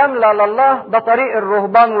الطاعة الكاملة لله ده طريق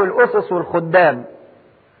الرهبان والأسس والخدام.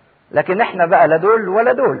 لكن احنا بقى لا دول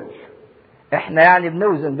ولا دول، احنا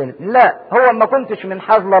بنوزن بين. لا، هو ما كنتش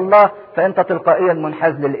منحاز لله فانت تلقائيا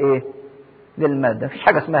منحاز للايه؟ للمادة. مفيش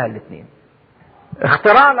حاجة اسمها الاثنين.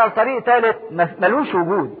 اخترعنا الطريق ثالث ملوش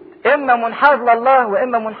وجود، اما منحاز لله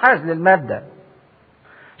واما منحاز للمادة.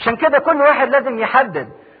 عشان كده كل واحد لازم يحدد،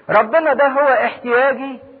 ربنا ده هو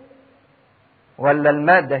احتياجي ولا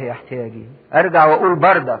المادة هي احتياجي؟ ارجع واقول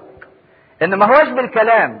بردك ان ما هوش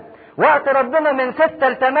بالكلام. وقت ربنا من 6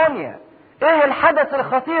 ل 8، ايه الحدث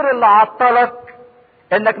الخطير اللي عطلك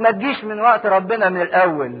انك ما تجيش من وقت ربنا من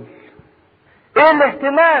الاول؟ ايه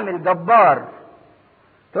الاهتمام الجبار؟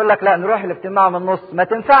 تقول لك لا نروح الاجتماع من النص. ما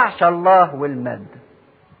تنفعش الله والمادة،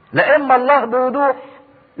 لا اما الله بوضوح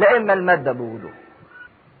لا اما المادة بوضوح.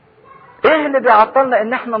 ايه اللي بيعطلنا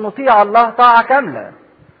ان احنا نطيع الله طاعة كاملة؟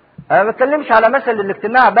 انا ما بتكلمش على مثل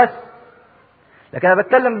الاجتماع بس، لكن انا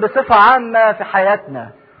بتكلم بصفة عامة في حياتنا.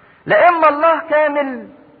 لا اما الله كامل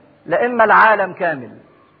لا اما العالم كامل.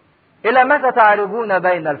 الى متى تعرجون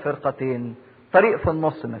بين الفرقتين؟ طريق في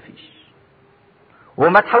النص مفيش.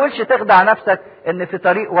 وما تحاولش تخدع نفسك ان في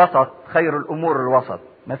طريق وسط، خير الامور الوسط،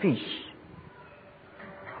 مفيش.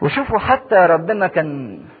 وشوفوا حتى ربنا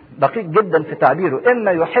كان دقيق جدا في تعبيره.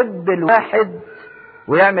 اما يحب الواحد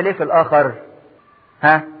ويعمل ايه في الاخر؟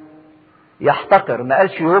 يحتقر. ما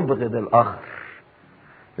قالش يبغض الاخر،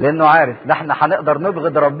 لانه عارف لا احنا هنقدر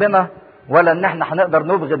نبغض ربنا ولا ان احنا هنقدر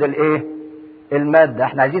نبغض الايه؟ المادة.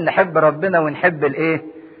 احنا عايزين نحب ربنا ونحب الايه؟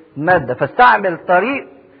 المادة. فاستعمل طريق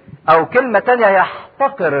او كلمة تانية،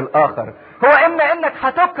 يحتقر الاخر. هو اما انك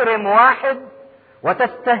هتكرم واحد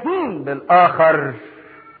وتستهين بالاخر،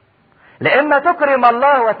 لإما تكرم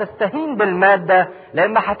الله وتستهين بالمادة،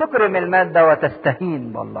 لإما هتكرم المادة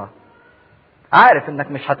وتستهين بالله. عارف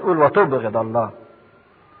انك مش هتقول وتبغض الله،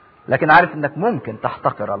 لكن عارف انك ممكن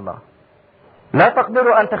تحتقر الله. لا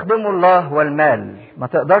تقدروا ان تخدموا الله والمال. ما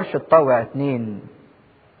تقدرش تطوع اتنين،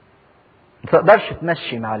 ما تقدرش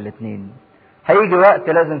تمشي مع الاتنين. هيجي وقت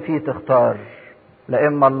لازم فيه تختار، لا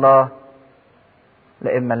اما الله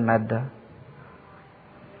لا اما المادة.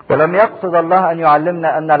 ولم يقصد الله ان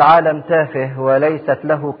يعلمنا ان العالم تافه وليست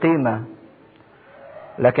له قيمة،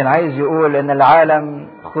 لكن عايز يقول ان العالم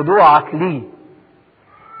خضوعك ليه.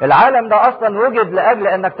 العالم ده اصلا وجد لاجل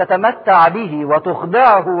انك تتمتع به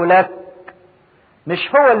وتخضعه لك،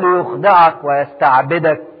 مش هو اللي يخضعك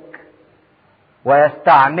ويستعبدك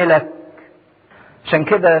ويستعملك. عشان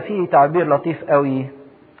كده في تعبير لطيف قوي: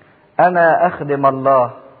 انا اخدم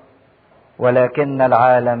الله ولكن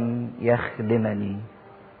العالم يخدمني.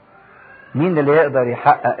 مين اللي يقدر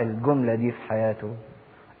يحقق الجملة دي في حياته؟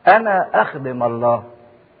 انا اخدم الله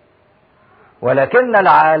ولكن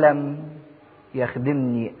العالم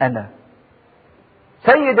يخدمني انا.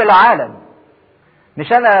 سيد العالم،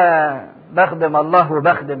 مش انا بخدم الله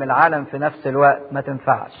وبخدم العالم في نفس الوقت، ما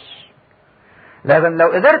تنفعش. لكن لو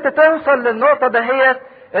قدرت توصل للنقطة دهيت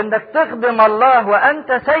انك تخدم الله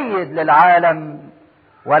وانت سيد للعالم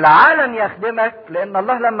والعالم يخدمك، لان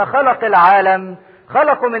الله لما خلق العالم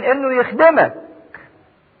خلقه من انه يخدمك،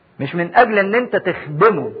 مش من اجل ان انت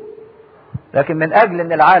تخدمه، لكن من اجل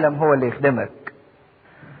ان العالم هو اللي يخدمك.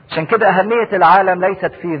 عشان كده اهمية العالم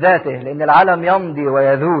ليست في ذاته، لان العالم يمضي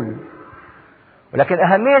ويذول، ولكن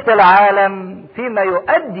اهمية العالم فيما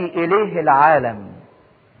يؤدي اليه العالم.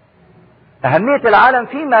 اهمية العالم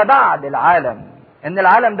فيما بعد العالم، ان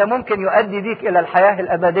العالم ده ممكن يؤدي بيك الى الحياة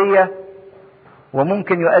الابدية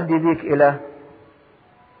وممكن يؤدي بيك الى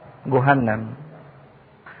جهنم.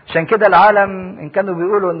 عشان كده العالم ان كانوا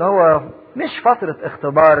بيقولوا ان هو مش فترة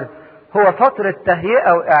اختبار، هو فترة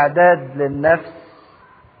تهيئة واعداد للنفس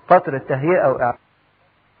فترة تهيئة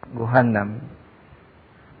جهنم.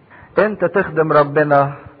 انت تخدم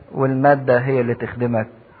ربنا والمادة هي اللي تخدمك.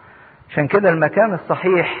 عشان كده المكان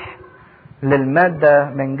الصحيح للمادة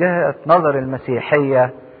من جهة نظر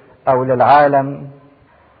المسيحية او للعالم،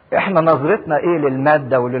 احنا نظرتنا ايه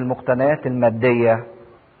للمادة وللمقتنيات المادية؟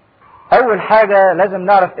 اول حاجة لازم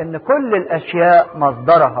نعرف ان كل الاشياء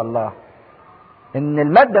مصدرها الله، ان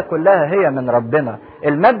المادة كلها هي من ربنا.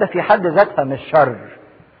 المادة في حد ذاتها مش شر،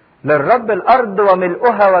 للرب الارض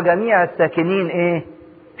وملؤها وجميع الساكنين ايه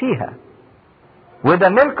فيها، وده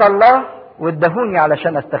ملك الله وادهوني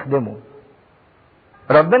علشان استخدمه.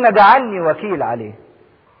 ربنا جعلني وكيل عليه.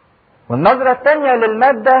 والنظرة التانية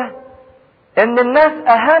للمادة ان الناس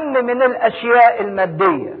اهم من الاشياء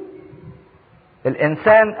المادية.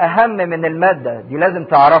 الانسان اهم من المادة، دي لازم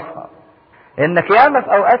تعرفها. انك ياما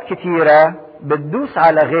في اوقات كتيرة بتدوس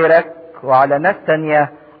على غيرك وعلى ناس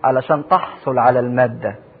تانية علشان تحصل على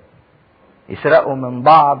المادة. يسرقوا من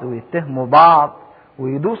بعض ويتهموا بعض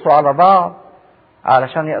ويدوسوا على بعض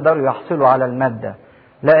علشان يقدروا يحصلوا على المادة.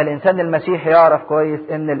 لا، الانسان المسيحي يعرف كويس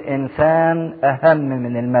ان الانسان اهم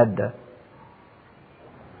من المادة،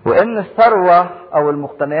 وان الثروة او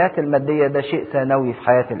المقتنيات المادية ده شيء ثانوي في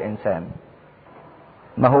حياة الانسان،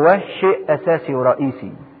 ما هوش شيء اساسي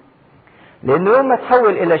ورئيسي. لان يوم ما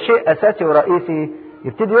تحول الى شيء اساسي ورئيسي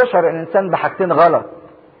يبتدي يشعر الانسان بحاجتين غلط.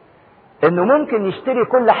 انه ممكن يشتري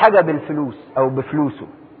كل حاجة بالفلوس او بفلوسه،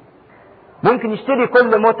 ممكن يشتري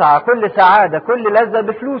كل متعة كل سعادة كل لذة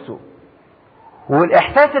بفلوسه.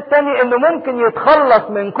 والاحساس التاني انه ممكن يتخلص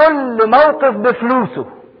من كل موقف بفلوسه،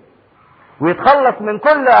 ويتخلص من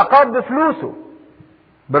كل عقاب بفلوسه،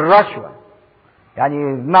 بالرشوة.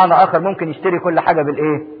 يعني بمعنى اخر ممكن يشتري كل حاجة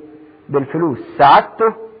بالايه؟ بالفلوس،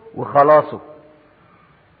 سعادته وخلاصه.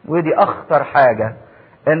 ودي اخطر حاجة،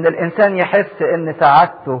 ان الانسان يحس ان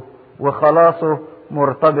سعادته وخلاصه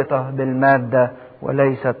مرتبطة بالمادة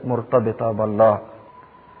وليست مرتبطة بالله.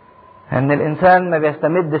 ان الانسان ما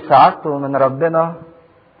بيستمد سعادته من ربنا،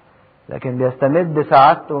 لكن بيستمد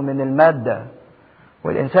سعادته من المادة.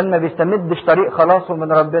 والانسان ما بيستمدش طريق خلاصه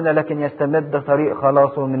من ربنا، لكن يستمد طريق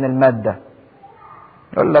خلاصه من المادة.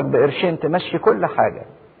 يقول لك بقرشين تمشي كل حاجة.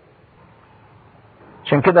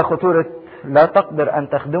 عشان كده خطورة لا تقدر ان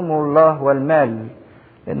تخدمه الله والمال،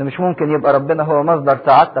 لان مش ممكن يبقى ربنا هو مصدر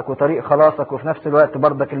سعادتك وطريق خلاصك، وفي نفس الوقت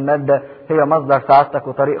برضك المادة هي مصدر سعادتك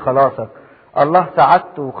وطريق خلاصك. الله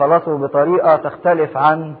سعادته وخلاصه بطريقة تختلف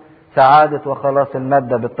عن سعادة وخلاص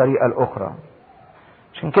المادة بالطريقة الاخرى.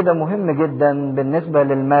 عشان كده مهم جدا بالنسبة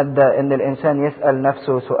للمادة ان الانسان يسأل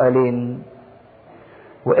نفسه سؤالين.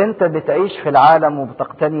 وانت بتعيش في العالم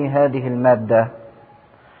وبتقتني هذه المادة،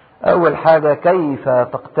 اول حاجة كيف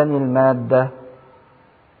تقتني المادة؟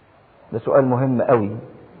 ده سؤال مهم قوي.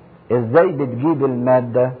 ازاي بتجيب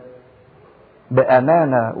المادة؟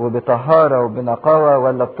 بامانة وبطهارة وبنقاوة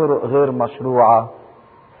ولا بطرق غير مشروعة؟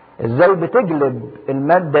 ازاي بتجلب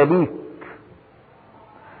المادة ليك؟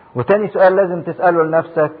 وتاني سؤال لازم تسأله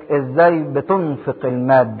لنفسك، ازاي بتنفق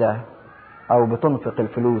المادة او بتنفق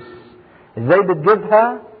الفلوس؟ ازاي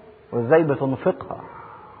بتجيبها وازاي بتنفقها؟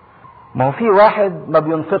 ما هو في واحد ما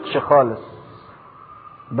بينفقش خالص،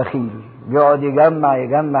 بخيل، بيقعد يجمع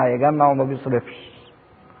يجمع يجمع وما بيصرفش.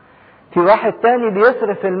 في واحد تاني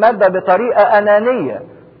بيصرف المادة بطريقة أنانية،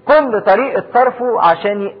 كل طريقة صرفه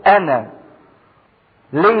عشاني أنا،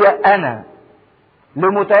 ليا أنا،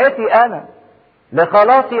 لمتعتي أنا،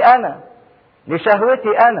 لخلاصي أنا،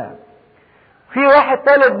 لشهوتي أنا. في واحد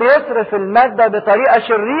ثالث بيصرف المادة بطريقة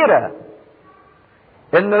شريرة،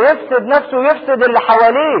 إنه يفسد نفسه ويفسد اللي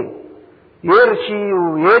حواليه، يرشي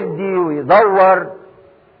ويدي ويدور.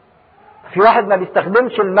 في واحد ما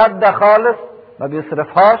بيستخدمش المادة خالص، ما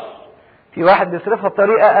بيصرفهاش. في واحد بيصرفها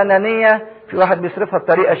بطريقة أنانية، في واحد بيصرفها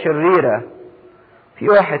بطريقة شريرة. في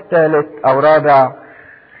واحد ثالث أو رابع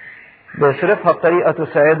بيصرفها بطريقة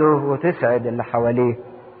تسعده وتسعد اللي حواليه،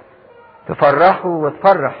 تفرحه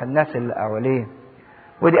وتفرح الناس اللي حواليه.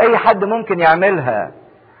 ودي أي حد ممكن يعملها.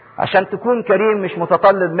 عشان تكون كريم مش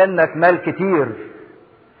متطلب منك مال كتير.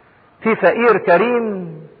 في فقير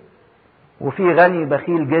كريم وفي غني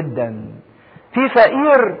بخيل جدا. في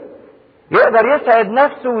فقير يقدر يسعد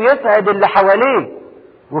نفسه ويسعد اللي حواليه،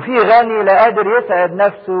 وفي غني لا قادر يسعد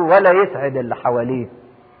نفسه ولا يسعد اللي حواليه.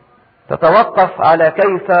 تتوقف على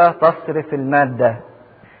كيف تصرف المادة.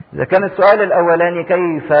 إذا كان السؤال الأولاني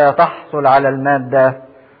كيف تحصل على المادة،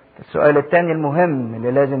 السؤال الثاني المهم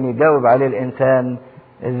اللي لازم يجاوب عليه الإنسان،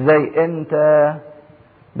 إزاي أنت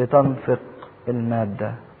بتنفق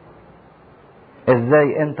المادة؟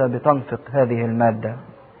 إزاي أنت بتنفق هذه المادة؟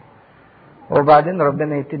 وبعدين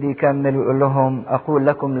ربنا يبتدي يكمل ويقول لهم أقول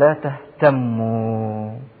لكم لا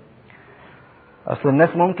تهتموا. اصل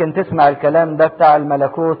الناس ممكن تسمع الكلام ده بتاع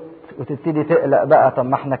الملكوت وتبتدي تقلق بقى، طب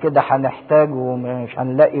ما احنا كده هنحتاج ومش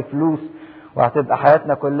هنلاقي فلوس وهتبقى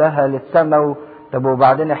حياتنا كلها للسماء، طب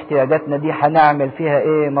وبعدين احتياجاتنا دي هنعمل فيها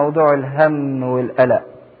ايه؟ موضوع الهم والقلق.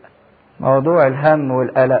 موضوع الهم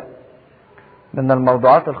والقلق من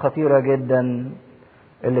الموضوعات الخطيرة جدا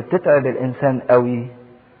اللي بتتعب الانسان قوي.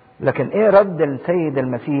 لكن ايه رد السيد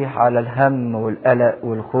المسيح على الهم والقلق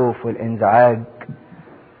والخوف والانزعاج؟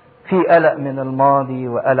 في قلق من الماضي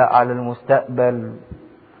وقلق على المستقبل،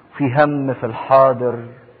 في هم في الحاضر.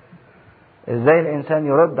 ازاي الانسان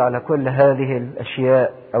يرد على كل هذه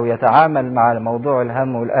الاشياء او يتعامل مع موضوع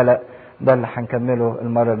الهم والقلق؟ ده اللي هنكمله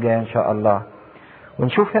المرة الجاية ان شاء الله.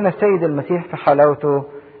 ونشوف هنا السيد المسيح في حلاوته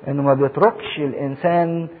انه ما بيتركش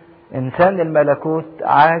الانسان الملكوت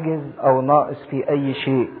عاجز او ناقص في اي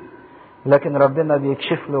شيء، لكن ربنا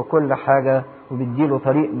بيكشف له كل حاجة وبيديله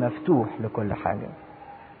طريق مفتوح لكل حاجة.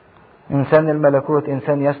 انسان الملكوت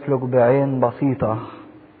انسان يسلك بعين بسيطة،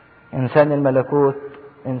 انسان الملكوت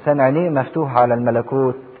انسان عينيه مفتوحة على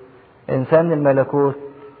الملكوت، انسان الملكوت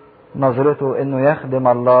نظرته انه يخدم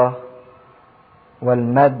الله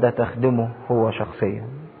والمادة تخدمه هو شخصيا.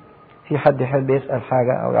 في حد يحب يسأل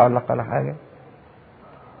حاجة او يعلق على حاجة؟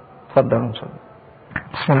 اتفضل نصلي.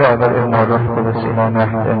 بسم الله والابن والروح القدس إله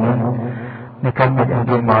واحد آمين. نكمل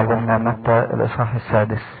إنجيل معلمنا متى الإصحاح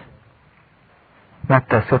 6،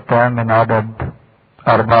 متى 6 من عدد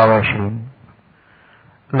 24.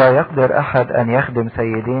 لا يقدر أحد أن يخدم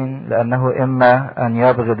سيدين، لأنه إما أن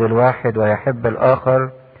يبغض الواحد ويحب الآخر،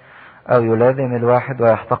 أو يلازم الواحد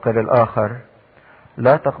ويحتقر الآخر.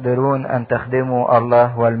 لا تقدرون أن تخدموا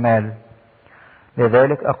الله والمال.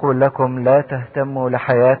 لذلك أقول لكم لا تهتموا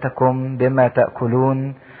لحياتكم بما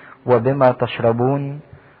تأكلون وبما تشربون،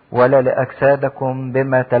 ولا لأجسادكم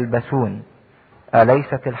بما تلبسون.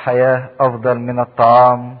 أليست الحياة أفضل من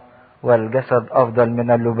الطعام والجسد أفضل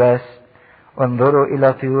من اللباس؟ انظروا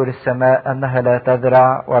إلى طيور السماء أنها لا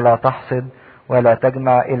تزرع ولا تحصد ولا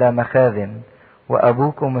تجمع إلى مخازن،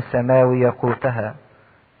 وأبوكم السماوي يقوتها.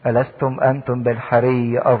 ألستم أنتم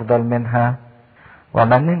بالحري أفضل منها؟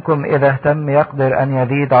 ومن منكم إذا اهتم يقدر أن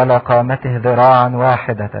يزيد على قامته ذراعا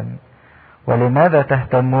واحدة. ولماذا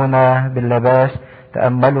تهتمون باللباس؟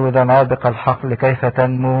 تأملوا ذنابق الحقل كيف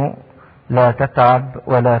تنمو، لا تتعب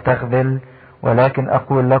ولا تخذل. ولكن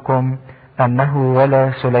أقول لكم أنه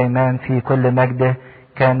ولا سليمان في كل مجده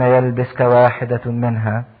كان يلبس كواحدة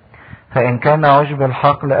منها. فإن كان عشب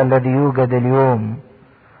الحقل الذي يوجد اليوم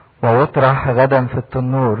ويطرح غدا في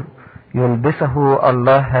التنور يلبسه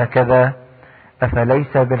الله هكذا،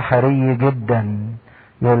 أفليس بالحري جدا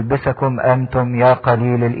يلبسكم أنتم يا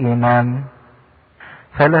قليل الإيمان؟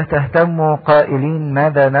 فلا تهتموا قائلين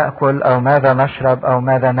ماذا نأكل أو ماذا نشرب أو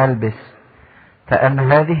ماذا نلبس، فأن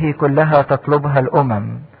هذه كلها تطلبها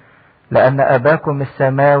الأمم، لأن أباكم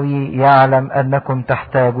السماوي يعلم أنكم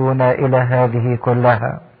تحتاجون إلى هذه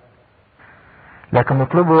كلها. لكن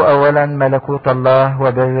اطلبوا أولا ملكوت الله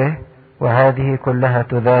وبره، وهذه كلها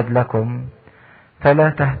تزاد لكم. فلا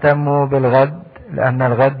تهتموا بالغد، لأن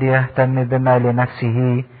الغد يهتم بما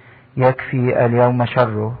لنفسه، يكفي اليوم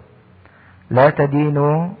شره. لا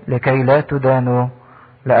تدينوا لكي لا تدانوا،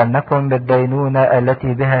 لأنكم بالدينونة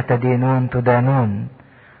التي بها تدينون تدانون،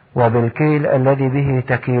 وبالكيل الذي به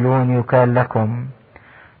تكيلون يكال لكم.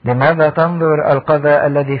 لماذا تنظر القذى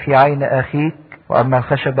الذي في عين أخيك، وأما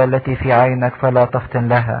الخشبة التي في عينك فلا تفطن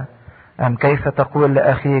لها؟ أم كيف تقول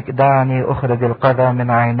لأخيك دعني أخرج القذى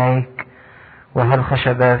من عينيك وهل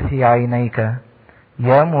خشبة في عينيك؟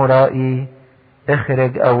 يا مرائي،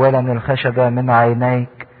 اخرج أولا الخشبة من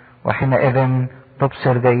عينيك، وحينئذ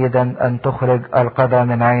تبصر جيدا أن تخرج القذى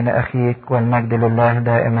من عين أخيك. والمجد لله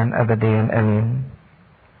دائما أبديا أمين.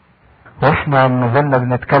 واحنا نظلنا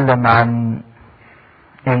بنتكلم عن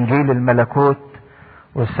إنجيل الملكوت،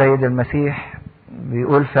 والسيد المسيح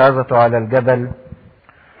بيقول في عظته على الجبل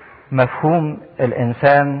مفهوم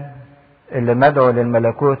الإنسان اللي مدعو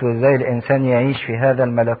للملكوت وإزاي الإنسان يعيش في هذا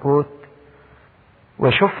الملكوت.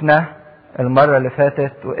 وشفنا المرة اللي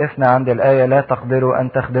فاتت وقفنا عند الآية لا تقدروا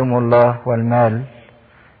أن تخدموا الله والمال،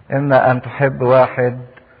 إما أن تحب واحد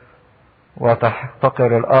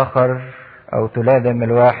وتحتقر الآخر، أو تلازم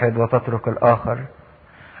الواحد وتترك الآخر.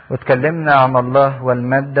 واتكلمنا عن الله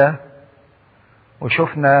والمادة،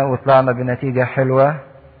 وشفنا وطلعنا بنتيجة حلوة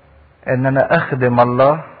إن أنا أخدم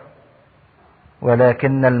الله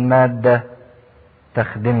ولكن المادة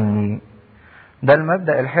تخدمني. ده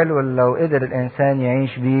المبدأ الحلو اللي لو قدر الإنسان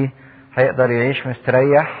يعيش بيه هيقدر يعيش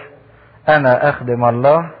مستريح. أنا أخدم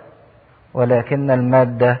الله ولكن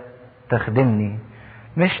المادة تخدمني،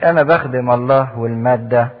 مش أنا بخدم الله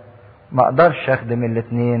والمادة. ما أقدرش أخدم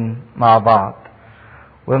الاتنين مع بعض.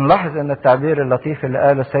 ونلاحظ ان التعبير اللطيف اللي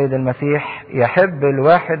قاله السيد المسيح يحب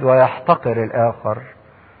الواحد ويحتقر الاخر.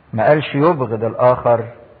 ما قالش يبغض الاخر،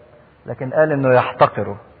 لكن قال انه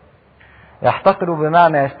يحتقره. يحتقره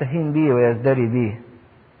بمعنى يستهين بيه ويزدري بيه.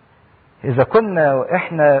 اذا كنا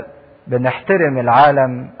واحنا بنحترم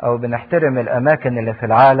العالم او بنحترم الاماكن اللي في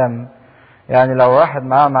العالم، يعني لو واحد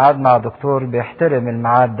معاه ميعاد مع دكتور بيحترم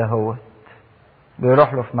الميعاد ده، هو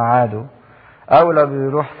بيروح له في ميعاده، او لو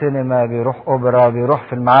بيروح سينما، بيروح اوبرا، بيروح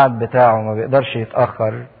في الميعاد بتاعه، ما بيقدرش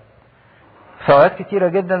يتاخر. فوقات كتيره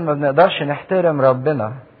جدا ما بنقدرش نحترم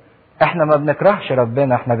ربنا. احنا ما بنكرهش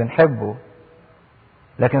ربنا، احنا بنحبه،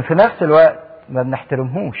 لكن في نفس الوقت ما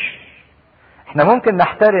بنحترمهوش. احنا ممكن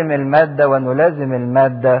نحترم الماده ونلازم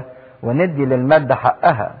الماده وندي للماده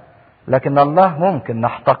حقها، لكن الله ممكن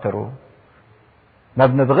نحتقره. ما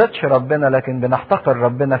بنبغضش ربنا، لكن بنحتقر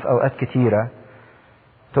ربنا في اوقات كتيره.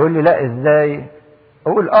 تقول لي لا ازاي؟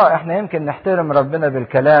 اقول احنا يمكن نحترم ربنا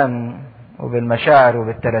بالكلام وبالمشاعر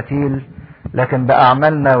وبالتراتيل، لكن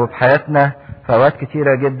باعمالنا وبحياتنا في اوقات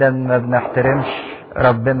كتيره جدا ما بنحترمش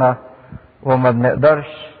ربنا، وما بنقدرش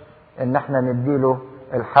ان احنا نديله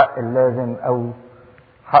الحق اللازم او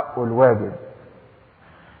حقه الواجب.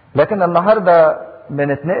 لكن النهارده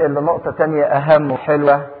بنتنقل لنقطه تانية اهم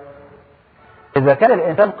وحلوه. اذا كان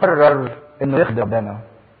الانسان قرر انه يخدم ربنا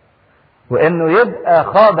وانه يبقى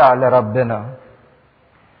خاضع لربنا،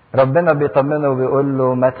 ربنا بيطمنه وبيقول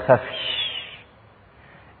له ما تخافش.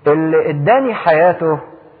 اللي اداني حياته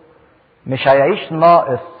مش هيعيش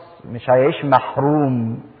ناقص، مش هيعيش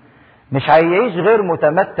محروم، مش هيعيش غير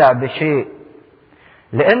متمتع بشيء،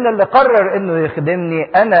 لان اللي قرر انه يخدمني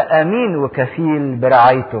انا امين وكفيل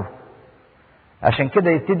برعايته. عشان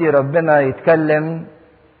كده يبتدي ربنا يتكلم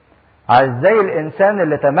على ازاي الانسان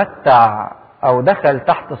اللي تمتع او دخل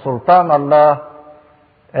تحت سلطان الله،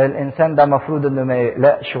 الانسان ده مفروض انه ما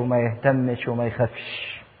يقلقش وما يهتمش وما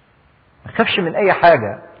يخافش. ما يخافش من اي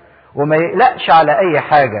حاجة، وما يقلقش على اي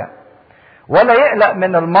حاجة، ولا يقلق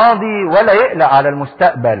من الماضي ولا يقلق على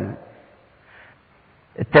المستقبل.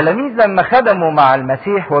 التلاميذ لما خدموا مع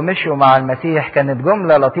المسيح ومشوا مع المسيح كانت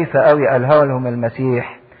جملة لطيفة قوي قالها لهم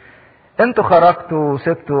المسيح: انتوا خرجتوا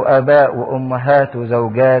وسبتوا اباء وامهات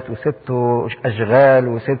وزوجات وسبتوا اشغال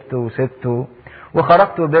وسبتوا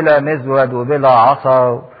وخرجتوا بلا مزود وبلا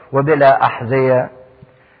عصا وبلا احذية.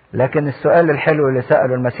 لكن السؤال الحلو اللي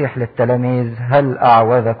سأله المسيح للتلاميذ: هل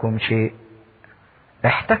اعوذكم شيء؟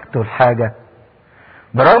 احتجتوا الحاجة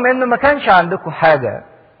برغم انه ما كانش عندكم حاجة،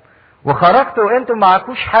 وخرجتوا وانتم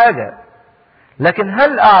معكوش حاجة، لكن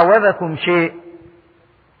هل اعوذكم شيء؟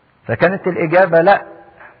 فكانت الاجابة لا.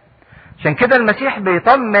 عشان كده المسيح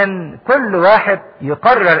بيطمن كل واحد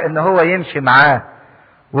يقرر ان هو يمشي معاه،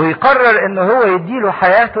 ويقرر ان هو يديله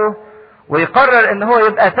حياته، ويقرر ان هو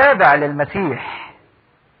يبقى تابع للمسيح.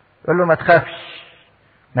 يقول له ما تخافش،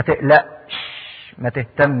 ما تقلقش، ما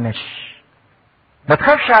تهتمش. ما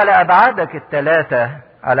تخافش على ابعادك الثلاثة،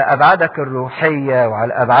 على ابعادك الروحية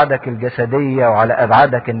وعلى ابعادك الجسدية وعلى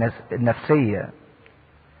ابعادك النفسية.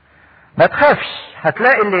 ما تخافش،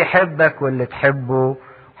 هتلاقي اللي يحبك واللي تحبه،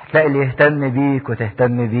 هتلاقي اللي يهتم بيك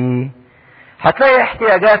وتهتم بيه، هتلاقي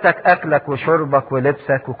احتياجاتك اكلك وشربك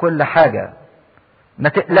ولبسك وكل حاجة. ما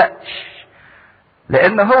تقلقش،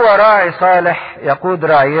 لان هو راعي صالح يقود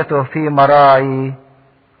رعيته في مراعي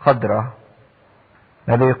خضرة،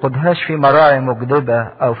 ما بيقودهاش في مراعي مجدبة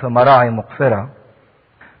او في مراعي مقفرة.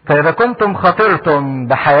 فاذا كنتم خطرتم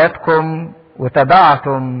بحياتكم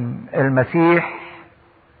وتبعتم المسيح،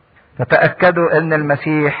 فتأكدوا ان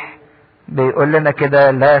المسيح بيقول لنا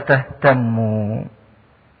كده: لا تهتموا،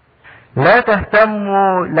 لا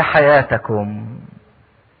تهتموا لحياتكم.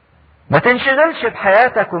 ما تنشغلش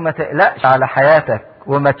بحياتك وما تقلقش على حياتك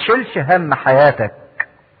وما تشيلش هم حياتك.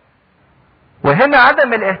 وهنا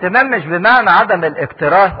عدم الاهتمام مش بمعنى عدم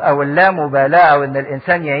الاكتراث او اللامبالاة او ان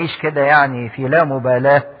الانسان يعيش كده يعني في لا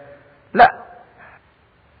مبالاة، لا،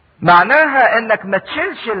 معناها انك ما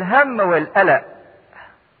تشيلش الهم والقلق.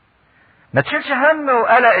 ما تشيلش هم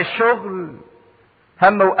وقلق الشغل،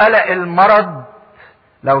 هم وقلق المرض،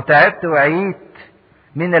 لو تعبت وعيت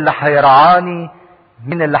مين اللي هيرعاني،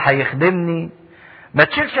 مين اللي هيخدمني. ما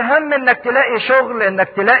تشيلش هم انك تلاقي شغل، انك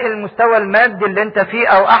تلاقي المستوى المادي اللي انت فيه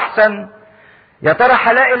او احسن. يا ترى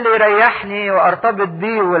هلاقي اللي يريحني وارتبط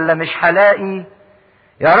بيه ولا مش هلاقي؟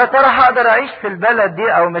 يا ترى هقدر اعيش في البلد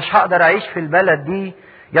دي او مش هقدر اعيش في البلد دي؟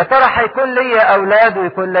 يا ترى هيكون ليا اولاد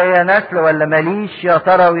ويكون ليا نسل ولا ماليش؟ يا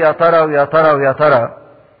ترى ويا ترى ويا ترى ويا ترى.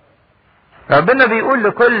 ربنا بيقول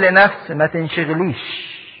لكل نفس ما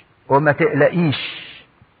تنشغليش وما تقلقيش،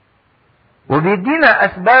 وبيدينا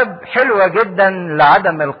اسباب حلوة جدا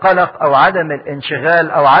لعدم القلق او عدم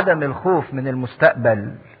الانشغال او عدم الخوف من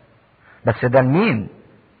المستقبل. بس ده لمين؟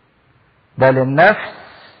 ده للنفس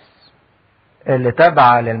اللي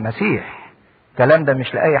تابعة للمسيح. الكلام ده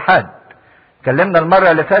مش لأي حد. اتكلمنا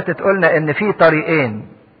المرة اللي فاتت قلنا ان في طريقين،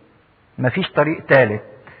 مفيش طريق ثالث،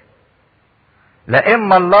 لا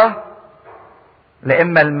اما الله لا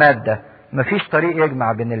اما المادة، مفيش طريق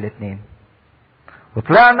يجمع بين الاتنين.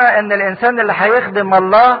 وطلعنا ان الانسان اللي هيخدم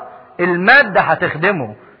الله المادة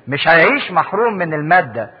هتخدمه، مش هيعيش محروم من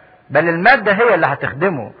المادة، بل المادة هي اللي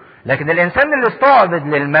هتخدمه. لكن الانسان اللي استعبد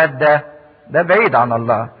للمادة ده بعيد عن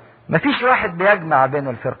الله. مفيش واحد بيجمع بين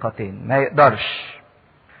الفرقتين، ما يقدرش.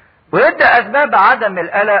 ويبدأ اسباب عدم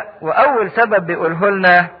القلق، واول سبب بيقوله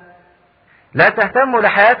لنا لا تهتموا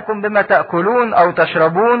لحياتكم بما تأكلون او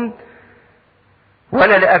تشربون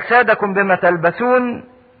ولا لأجسادكم بما تلبسون.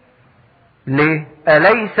 ليه؟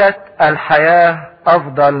 أليست الحياة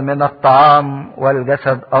أفضل من الطعام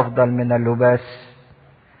والجسد أفضل من اللباس؟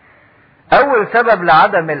 أول سبب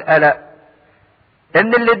لعدم القلق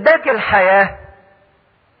إن اللي اداك الحياة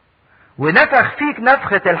ونفخ فيك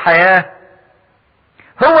نفخة الحياة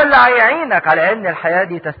هو اللي هيعينك على إن الحياة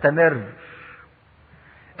دي تستمر.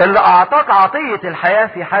 اللي أعطاك عطية الحياة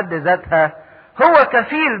في حد ذاتها هو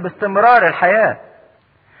كفيل باستمرار الحياة.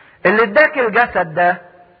 اللي اداك الجسد ده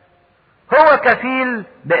هو كفيل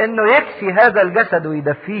بانه يكسي هذا الجسد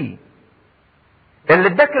ويدفيه. اللي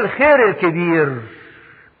اداك الخير الكبير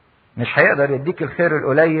مش هيقدر يديك الخير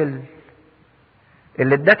القليل.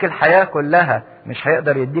 اللي اداك الحياة كلها مش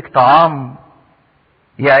هيقدر يديك طعام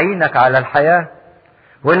يعينك على الحياة.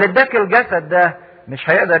 واللي اداك الجسد ده مش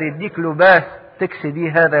هيقدر يديك لباس تكسي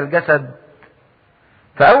بيه هذا الجسد.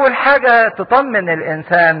 فأول حاجة تطمن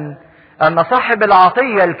الإنسان أن صاحب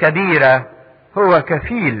العطية الكبيرة هو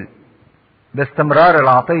كفيل باستمرار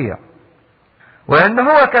العطية، وأن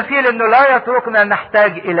هو كفيل أنه لا يتركنا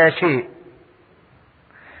نحتاج إلى شيء.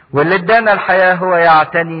 واللي ادانا الحياة هو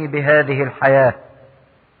يعتني بهذه الحياة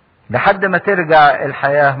لحد ما ترجع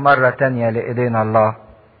الحياة مرة تانية لإيدينا الله.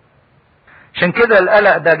 عشان كده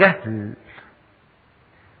القلق ده جهل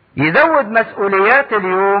يزود مسؤوليات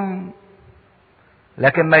اليوم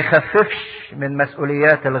لكن ما يخففش من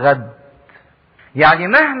مسؤوليات الغد. يعني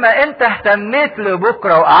مهما انت اهتميت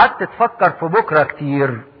لبكرة وقعدت تفكر في بكرة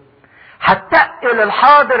كتير هتتقل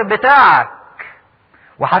الحاضر بتاعك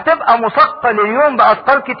وهتبقى مثقل اليوم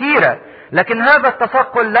بأثقال كتيرة، لكن هذا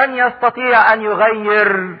التثقل لن يستطيع ان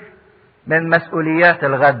يغير من مسؤوليات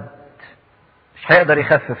الغد، مش هيقدر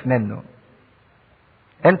يخفف منه.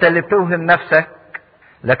 انت اللي بتوهم نفسك،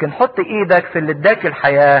 لكن حط ايدك في اللي اداك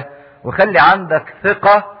الحياة وخلي عندك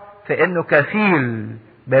ثقة في انه كفيل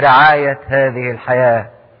برعاية هذه الحياة.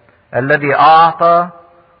 الذي اعطى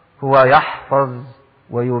هو يحفظ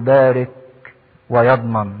ويبارك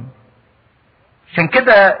ويضمن. عشان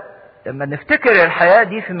كده لما نفتكر الحياة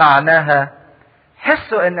دي في معناها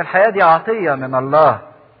حسوا ان الحياة دي عطية من الله.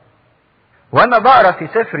 وانا بقرا في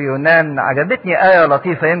سفر يونان عجبتني آية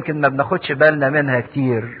لطيفة يمكن ما بناخدش بالنا منها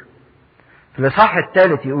كتير. في الإصحاح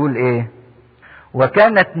الثالث يقول ايه؟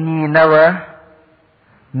 وكانت نينوى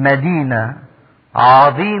مدينة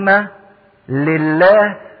عظيمة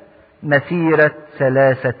لله مسيرة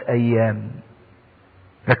 3 أيام.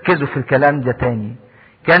 ركزوا في الكلام ده تاني.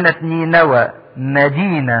 كانت نينوى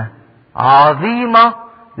مدينة عظيمة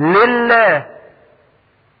لله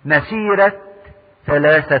مسيرة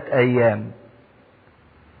 3 أيام.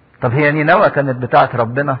 طب هي نينوى كانت بتاعت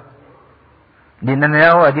ربنا؟ دي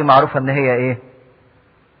نينوى دي معروفة ان هي ايه؟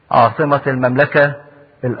 عاصمة المملكة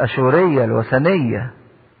الأشورية الوثنية.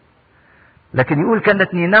 لكن يقول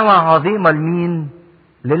كانت نينوى عظيمة لمين؟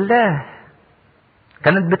 لله.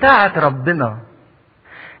 كانت بتاعت ربنا.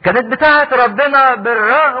 كانت بتاعت ربنا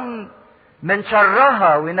بالرغم من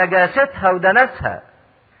شرها ونجاستها ودنسها.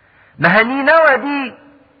 ما هي نينوى دي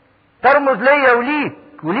ترمز ليا وليك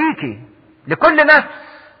وليكي، لكل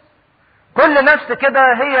نفس. كل نفس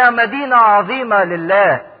كده هي مدينة عظيمة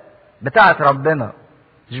لله بتاعت ربنا،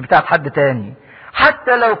 مش بتاعت حد تاني.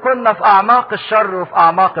 حتى لو كنا في أعماق الشر وفي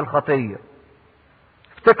أعماق الخطية.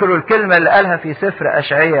 افتكروا الكلمة اللي قالها في سفر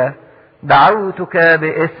أشعياء: دعوتك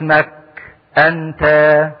باسمك أنت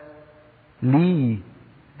لي.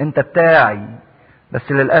 أنت بتاعي،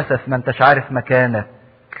 بس للأسف ما أنتش عارف مكانك،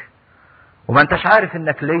 وما أنتش عارف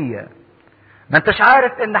إنك ليا، ما أنتش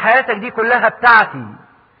عارف إن حياتك دي كلها بتاعتي،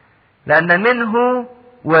 لأن منه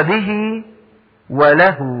وبه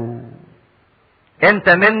وله. أنت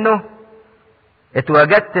منه،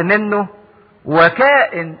 اتوجدت منه،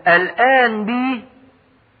 وكائن الآن بي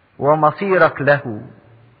ومصيرك له.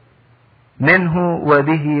 منه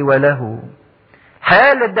وبه وله.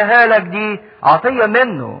 الحياة اللي اداها لك دي عطية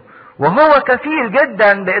منه، وهو كفيل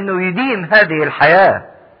جدا بانه يديم هذه الحياة.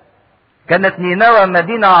 كانت نينوى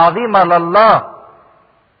مدينة عظيمة لله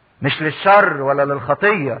مش للشر ولا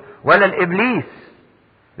للخطية ولا لإبليس،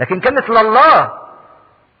 لكن كانت لله،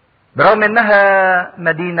 برغم انها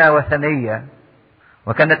مدينة وثنية،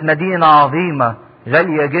 وكانت مدينة عظيمة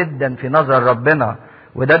غالية جدا في نظر ربنا.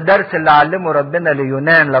 وده الدرس اللي علمه ربنا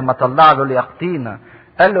ليونان لما طلع له اليقطينة،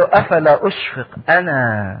 قال له افلا اشفق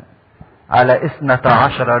انا على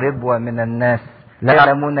 12 ربوة من الناس لا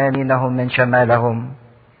يعلمون يمينهم من شمالهم.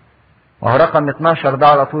 وهو رقم 12 ده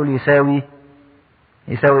على طول يساوي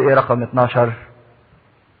ايه؟ رقم 12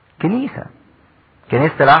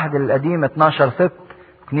 كنيسة العهد القديم 12 سبط،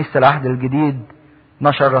 كنيسة العهد الجديد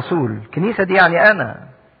 12 رسول. الكنيسة دي يعني انا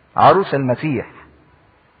عروس المسيح.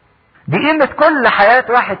 دي قيمة كل حياة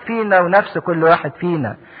واحد فينا ونفس كل واحد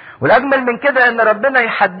فينا. والاجمل من كده ان ربنا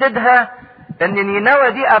يحددها ان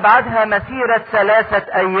نينوى دي ابعادها مسيرة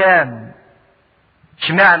 3 ايام.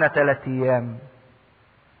 اشمعنى 3 ايام؟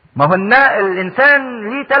 ما هو الانسان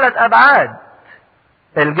ليه 3 ابعاد: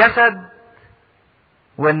 الجسد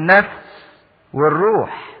والنفس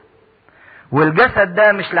والروح. والجسد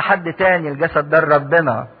ده مش لحد تاني، الجسد ده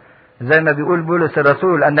لربنا، زي ما بيقول بولس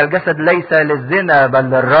الرسول ان الجسد ليس للزنا بل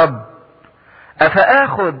للرب.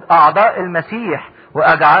 افاخذ اعضاء المسيح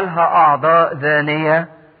واجعلها اعضاء ذانية؟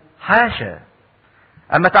 حاشا.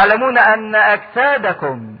 اما تعلمون ان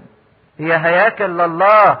اجسادكم هي هياكل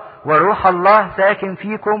لله وروح الله ساكن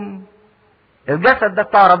فيكم. الجسد ده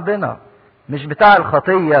بتاع ربنا، مش بتاع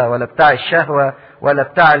الخطية ولا بتاع الشهوة ولا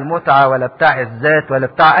بتاع المتعة ولا بتاع الذات ولا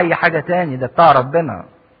بتاع اي حاجة تاني، ده بتاع ربنا.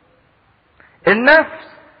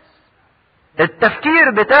 النفس،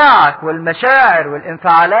 التفكير بتاعك والمشاعر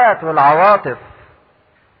والانفعالات والعواطف،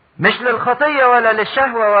 مش للخطية ولا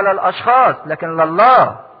للشهوة ولا الاشخاص، لكن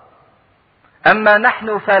لله. اما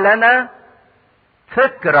نحن فلنا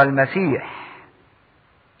فكر المسيح.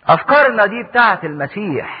 افكارنا دي بتاعت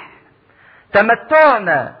المسيح.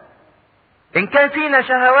 تمتعنا ان كان فينا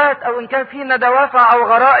شهوات او ان كان فينا دوافع او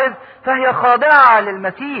غرائز فهي خاضعة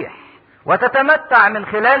للمسيح وتتمتع من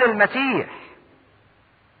خلال المسيح.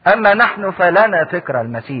 اما نحن فلنا فكر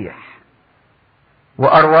المسيح.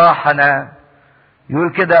 وارواحنا،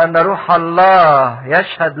 يقول كده ان روح الله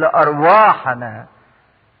يشهد لارواحنا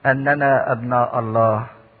اننا ابناء الله.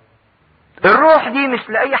 الروح دي مش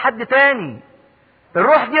لاي حد تاني،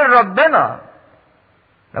 الروح دي لربنا.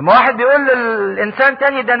 لما واحد بيقول للانسان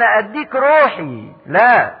تاني ده انا اديك روحي،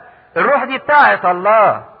 لا، الروح دي بتاعت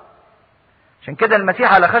الله. عشان كده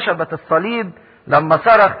المسيح على خشبة الصليب لما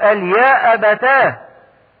صرخ قال يا ابتاه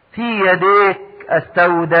في يديك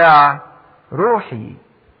استودع روحي.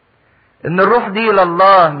 ان الروح دي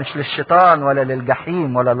لله مش للشيطان ولا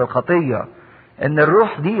للجحيم ولا للخطية، ان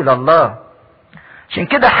الروح دي لله. عشان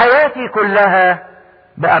كده حياتي كلها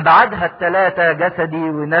بأبعادها ال3، جسدي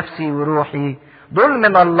ونفسي وروحي، دول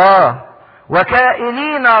من الله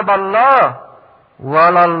وكائنين بالله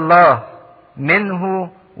ولله، منه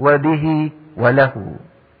وبه وله.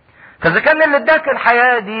 فإذا كان اللي اداك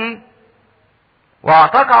الحياة دي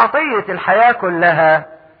واعطاك عطية الحياة كلها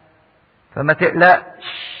فما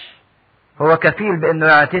تقلقش، هو كفيل بانه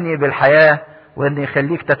يعتني بالحياة وانه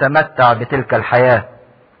يخليك تتمتع بتلك الحياة.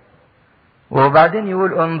 وبعدين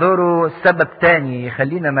يقول انظروا السبب تاني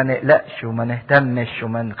يخلينا ما نقلقش وما نهتمش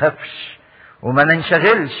وما نخافش وما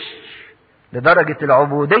ننشغلش لدرجة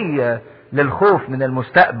العبودية للخوف من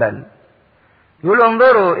المستقبل. يقول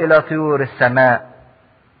انظروا الى طيور السماء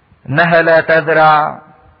انها لا تزرع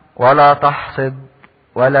ولا تحصد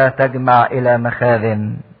ولا تجمع الى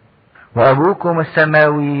مخازن وابوكم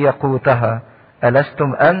السماوي يقوتها،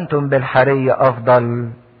 ألستم أنتم بالحرية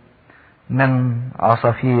أفضل من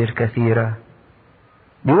عصافير كثيرة.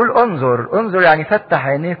 بيقول انظر يعني فتح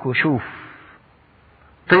عينيك وشوف.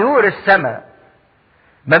 طيور السماء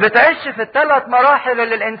ما بتعيش في ال3 مراحل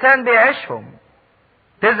اللي الإنسان بيعيشهم.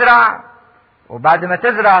 تزرع، وبعد ما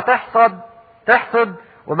تزرع تحصد،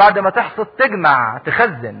 وبعد ما تحصد تجمع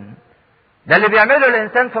تخزن. ده اللي بيعمله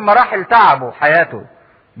الإنسان في مراحل تعبه وحياته.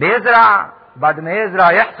 بيزرع، وبعد ما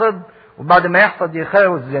يزرع يحصد، وبعد ما يحصد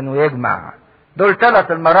يخزن ويجمع. دول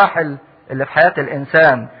 3 المراحل اللي في حياة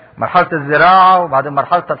الإنسان: مرحلة الزراعة، وبعدين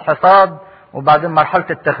مرحلة الحصاد، وبعدين مرحلة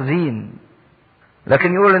التخزين.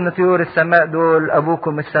 لكن يقول ان طيور السماء دول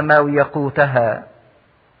أبوكم السماوي يقوتها.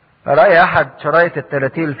 رأي أحد شرايط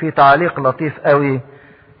التراتيل فيه تعليق لطيف قوي.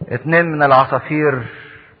 2 من العصافير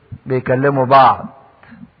بيكلموا بعض.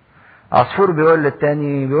 عصفور بيقول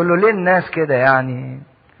للتاني، بيقول له ليه الناس كده يعني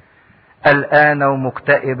قلقانة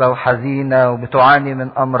ومكتئبة وحزينة وبتعاني من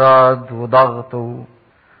أمراض وضغط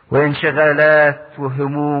وانشغالات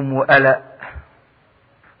وهموم وقلق؟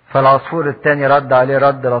 فالعصفور التاني رد عليه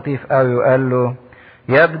رد لطيف قوي وقال له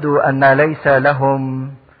يبدو أن ليس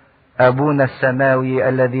لهم أبونا السماوي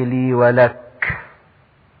الذي لي ولك.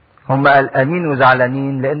 هم قلقانين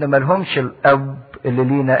وزعلانين لان ملهمش الاب اللي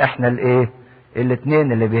لينا احنا الايه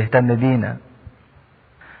الاتنين اللي بيهتم بينا.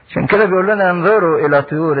 عشان كده بيقول لنا انظروا الى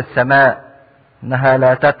طيور السماء انها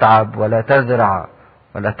لا تتعب ولا تزرع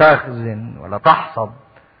ولا تخزن ولا تحصد،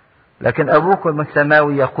 لكن ابوكم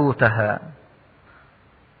السماوي يقوتها.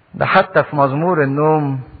 ده حتى في مزمور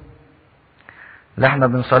النوم اللي احنا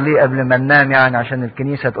بنصليه قبل ما ننام، يعني عشان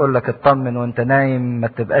الكنيسة تقول لك اطمن وانت نايم، ما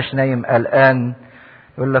تبقاش نايم قلقان.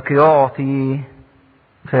 يقول لك يعطي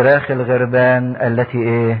فراخ الغربان التي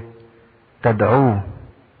ايه تدعوه.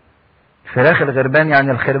 فراخ الغربان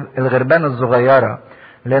يعني الغربان الصغيرة،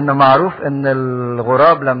 لان معروف ان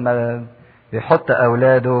الغراب لما بيحط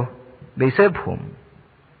اولاده بيسيبهم،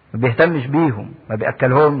 ما بيهتمش بيهم، ما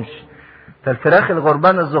بيأكلهمش. فالفراخ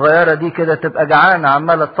الغربان الصغيرة دي كده تبقى جعانة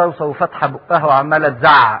عمالة تصوصو وفاتحة بقها وعمالة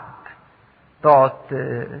تزعق، تقعد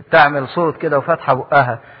تعمل صوت كده وفاتحة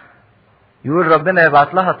بقها. يقول ربنا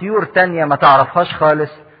يبعت لها طيور تانية ما تعرفهاش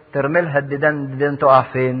خالص ترملها الديدان تقع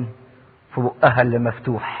فين؟ في بقها اللي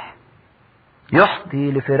مفتوح.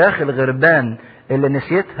 يحطي لفراخ الغربان اللي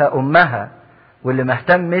نسيتها امها واللي ما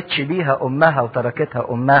اهتمتش بيها امها وتركتها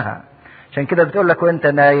امها. عشان كده بتقول لك وانت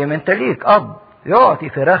نايم انت ليك اب يعطي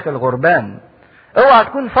فراخ الغربان. اوعى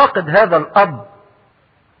تكون فاقد هذا الاب.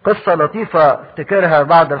 قصة لطيفة افتكرها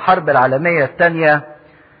بعد الحرب العالمية الثانية،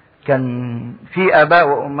 كان في اباء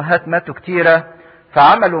وامهات ماتوا كتيرة،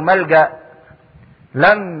 فعملوا ملجأ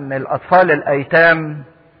لم الاطفال الايتام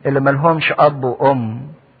اللي ملهمش اب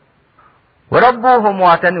وام، وربوهم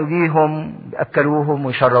واعتنوا بيهم، اكلوهم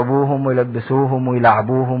ويشربوهم ويلبسوهم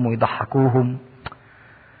ويلعبوهم ويضحكوهم.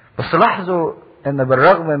 بس لاحظوا ان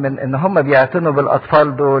بالرغم من ان هم بيعتنوا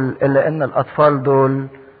بالاطفال دول الا ان الاطفال دول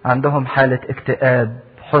عندهم حالة اكتئاب،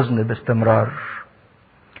 حزن باستمرار،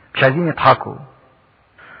 مش عايزين يضحكوا.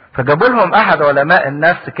 فجابوا لهم احد علماء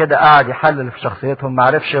النفس كده قاعد يحلل في شخصيتهم، ما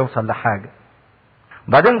عرفش يوصل لحاجة.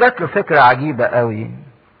 بعدين جات له فكرة عجيبة قوي.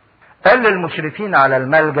 قال للمشرفين على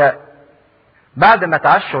الملجأ بعد ما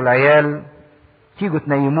تعشوا العيال تيجوا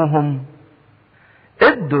تنيموهم،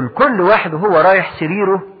 ادوا لكل واحد وهو رايح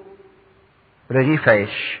سريره رغيف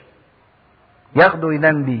عيش ياخده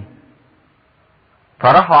ينام بيه.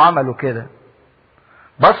 فراحوا عملوا كده،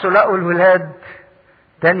 بصوا لقوا الولاد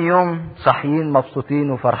تاني يوم صحيين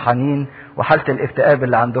مبسوطين وفرحانين وحالة الاكتئاب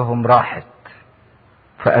اللي عندهم راحت.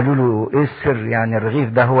 فقالوا له ايه السر؟ يعني الرغيف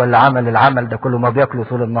ده هو اللي عمل العمل ده كله، ما بياكلوا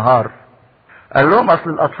طول النهار. قال لهم اصل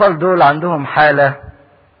الاطفال دول عندهم حالة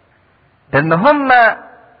ان هم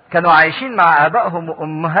كانوا عايشين مع ابائهم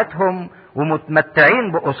وامهاتهم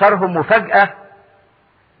ومتمتعين باسرهم، وفجأة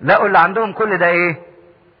لقوا اللي عندهم كل ده ايه؟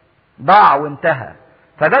 ضاع وانتهى.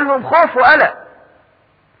 فجالهم خوف وقلق.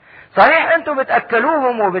 صحيح انتوا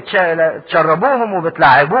بتأكلوهم وبتشربوهم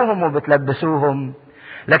وبتلعبوهم وبتلبسوهم،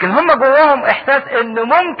 لكن هم جواهم احساس ان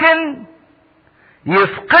ممكن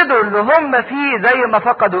يفقدوا اللي هم فيه زي ما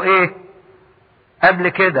فقدوا ايه قبل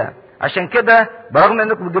كده. عشان كده برغم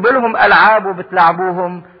انكم بتجيبوا لهم العاب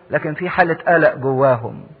وبتلعبوهم لكن في حالة قلق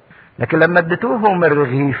جواهم. لكن لما اديتوهم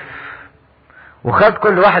الرغيف وخد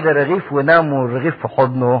كل واحد الرغيف وناموا الرغيف في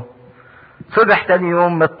حضنه، صبح تاني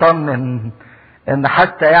يوم مطمن ان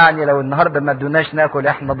حتى يعني لو النهارده ما ادوناش ناكل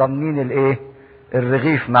احنا ضامنين الايه؟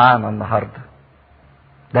 الرغيف معانا النهارده.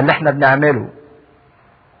 ده اللي احنا بنعمله،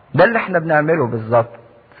 ده اللي احنا بنعمله بالظبط.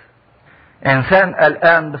 انسان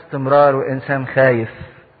قلقان باستمرار وانسان خايف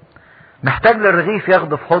محتاج للرغيف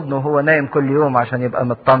ياخده في حضنه وهو نايم كل يوم عشان يبقى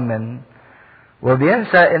مطمن،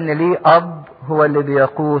 وبينسى ان ليه اب هو اللي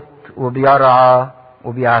بيقوت وبيرعى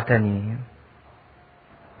وبيعتني.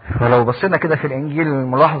 ولو بصينا كده في الانجيل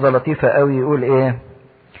ملاحظة لطيفة قوي، يقول ايه؟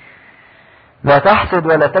 لا تحسد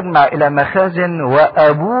ولا تجمع الى مخازن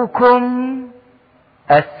وابوكم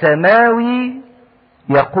السماوي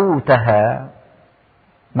يقوتها.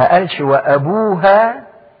 ما قالش وابوها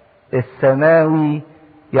السماوي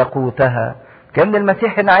يقوتها. كان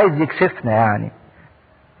المسيح هنا عايز يكسفنا يعني.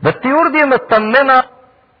 ده الطيور دي مطمنة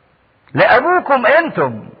لابوكم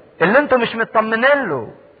انتم اللي انتم مش مطمنين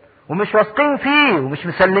له ومش واثقين فيه ومش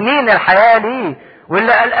مسلمين الحياة ليه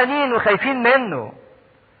واللي قلقانين وخايفين منه.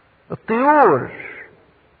 الطيور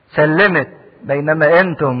سلمت، بينما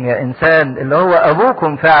انتم يا انسان اللي هو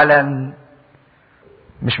ابوكم فعلا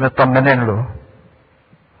مش مطمنين له.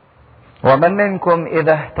 ومن منكم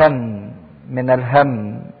اذا اهتم من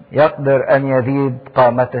الهم يقدر ان يزيد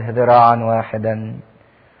قامته ذراعا واحدا.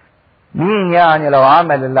 مين يعني لو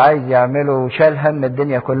عمل اللي عايز يعمله وشال هم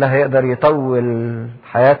الدنيا كلها يقدر يطول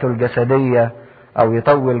حياته الجسدية او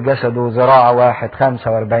يطول جسده ذراع واحد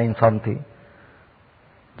 45 سنتي؟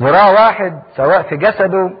 ذراع واحد سواء في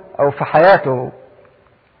جسده او في حياته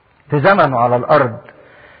في زمنه على الارض.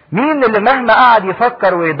 مين اللي مهما قعد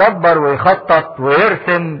يفكر ويدبر ويخطط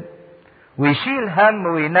ويرسم ويشيل هم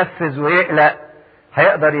وينفذ ويقلق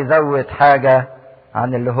هيقدر يزود حاجة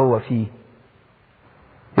عن اللي هو فيه؟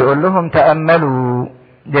 يقول لهم تأملوا،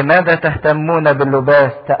 لماذا تهتمون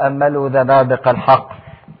باللباس؟ تأملوا ذنابق الحقل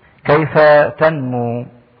كيف تنمو،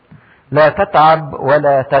 لا تتعب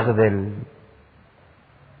ولا تغذل.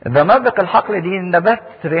 ذنابق الحقل دي نبات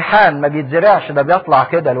ريحان ما بيتزرعش، ده بيطلع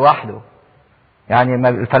كده لوحده. يعني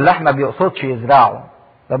الفلاح ما بيقصدش يزرعه،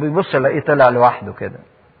 ده بيبص يلاقيه طلع لوحده كده،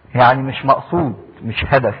 يعني مش مقصود، مش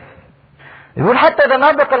هدف. يقول حتى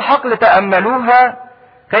ذنابق الحقل تأملوها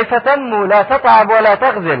كيف تنمو، لا تتعب ولا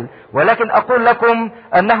تغذل، ولكن أقول لكم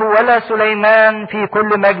أنه ولا سليمان في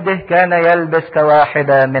كل مجده كان يلبس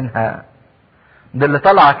كواحدة منها. ده اللي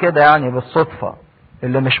طلع كده يعني بالصدفة،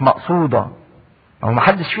 اللي مش مقصودة، أو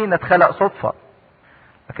محدش فينا اتخلق صدفة.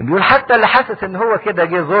 لكن بيقول حتى اللي حاسس ان هو كده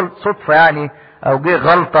جه صدفة يعني، او جه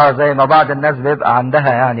غلطة، زي ما بعض الناس بيبقى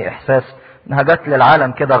عندها يعني احساس انها جت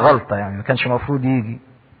للعالم كده غلطة، يعني ما كانش مفروض يجي.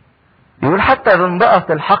 يقول حتى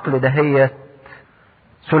ذنبقة الحقل دهيت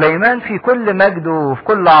سليمان في كل مجده وفي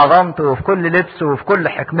كل عظمته وفي كل لبسه وفي كل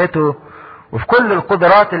حكمته وفي كل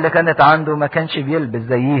القدرات اللي كانت عنده ما كانش بيلبس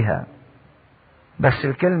زيها. بس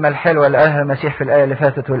الكلمة الحلوة اللي قالها المسيح في الآية اللي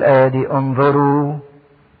فاتت والآية دي، انظروا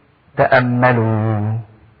تأملوا،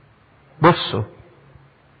 بصوا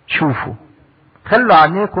شوفوا، خلوا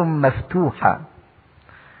عينيكم مفتوحة،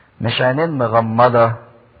 مش عينين مغمضة،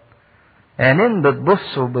 عينين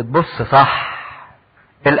بتبص وبتبص صح.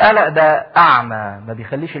 القلق ده أعمى ما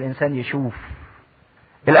بيخليش الإنسان يشوف.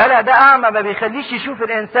 القلق ده أعمى ما بيخليش يشوف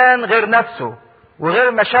الإنسان غير نفسه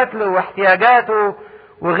وغير مشاكله واحتياجاته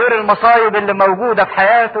وغير المصايب اللي موجودة في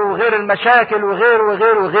حياته وغير المشاكل وغير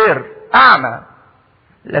وغير وغير، أعمى.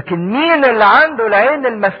 لكن مين اللي عنده العين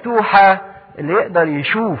المفتوحة اللي يقدر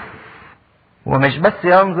يشوف؟ ومش بس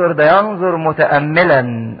ينظر، ده ينظر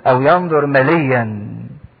متأملا أو ينظر مليا،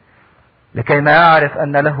 لكي ما يعرف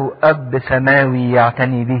أن له أب سماوي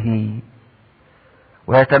يعتني به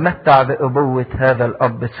ويتمتع بأبوة هذا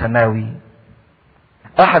الأب السماوي.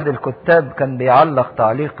 أحد الكتاب كان بيعلق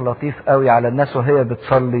تعليق لطيف قوي على الناس وهي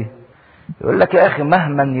بتصلي، يقول لك يا أخي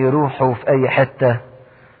مهما يروحوا في أي حتة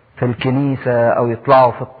في الكنيسة أو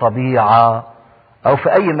يطلعوا في الطبيعة أو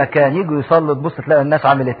في أي مكان، يجوا يصلوا تبص تلاقي الناس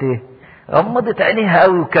عملت إيه؟ غمضت عينيها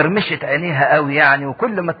قوي وكرمشت عينيها قوي يعني،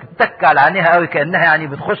 وكل ما تتك على عينيها قوي كأنها يعني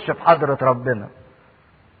بتخش في حضرة ربنا.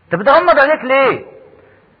 أنت بتغمض عينيك ليه؟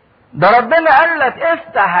 ده ربنا قال لك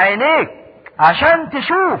افتح عينيك عشان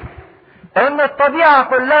تشوف ان الطبيعة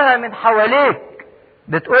كلها من حواليك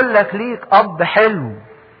بتقول لك ليك اب حلو،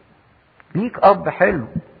 ليك اب حلو.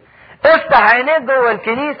 افتح عينيك جوه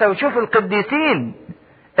الكنيسة وشوف القديسين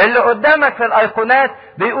اللي قدامك في الايقونات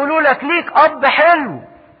بيقولوا لك ليك اب حلو،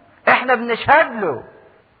 احنا بنشهد له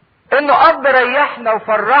انه اب ريحنا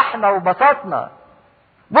وفرحنا وبسطنا.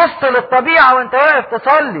 بص للطبيعة وانت واقف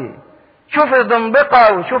تصلي، شوف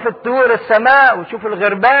الزنبقة وشوف الطيور السماء وشوف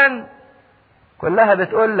الغربان، كلها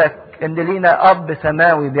بتقول لك ان لينا اب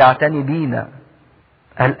سماوي بيعتني بينا.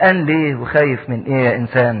 قلقان ليه وخايف من ايه يا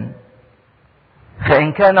انسان؟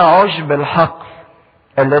 فان كان عشب الحقل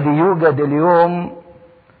الذي يوجد اليوم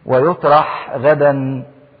ويطرح غدا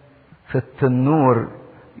في التنور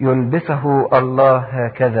يلبسه الله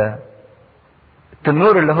هكذا.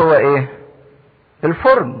 التنور اللي هو ايه؟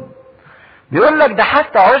 الفرن. بيقول لك ده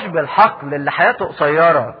حتى عشب الحقل اللي حياته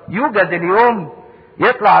قصيرة يوجد اليوم،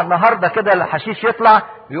 يطلع النهارده كده الحشيش يطلع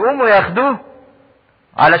يقوموا ياخدوه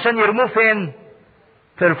علشان يرموه فين؟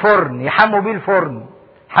 في الفرن، يحموا بيه الفرن،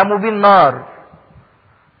 يحموا بيه النار.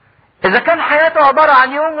 اذا كان حياته عبارة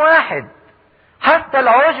عن يوم واحد، حتى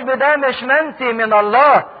العشب ده مش منسي من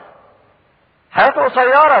الله، حياته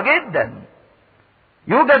قصيرة جدا،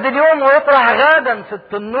 يوجد اليوم ويطرح غدا في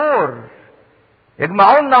التنور،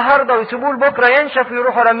 يجمعوه النهارده ويسيبوه لبكره ينشف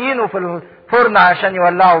ويروحوا رامينه في الفرن عشان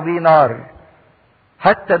يولعوا بيه نار.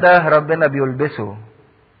 حتى ده ربنا بيلبسه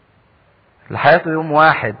لحياته يوم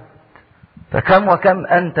واحد. فكم وكم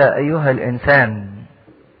انت ايها الانسان.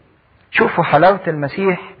 شوفوا حلاوة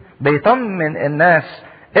المسيح، بيطمن الناس،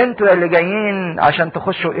 انتوا اللي جايين عشان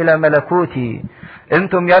تخشوا الى ملكوتي،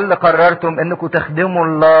 انتم يلي قررتم انكم تخدموا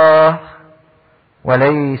الله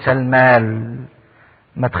وليس المال.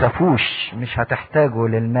 ما تخافوش، مش هتحتاجوا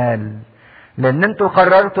للمال، لان انتوا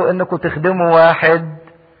قررتوا انكم تخدموا واحد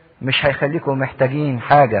مش هيخليكم محتاجين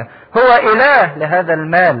حاجة. هو اله لهذا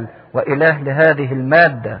المال واله لهذه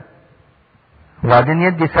المادة. وبعدين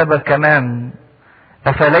يدي سبب كمان،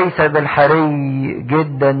 افليس بالحري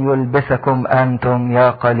جدا يلبسكم انتم يا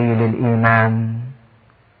قليل الايمان.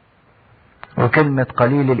 وكلمة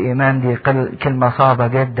قليل الايمان دي كلمة صعبة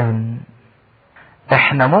جدا.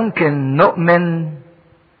 احنا ممكن نؤمن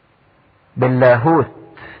باللاهوت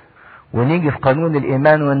ونيجي في قانون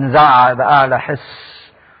الايمان ونزعق باعلى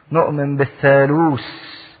حس، نؤمن بالثالوث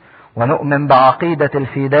ونؤمن بعقيدة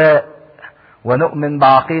الفداء ونؤمن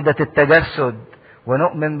بعقيدة التجسد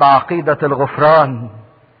ونؤمن بعقيدة الغفران،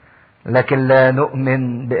 لكن لا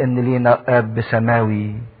نؤمن بان لينا اب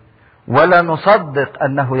سماوي ولا نصدق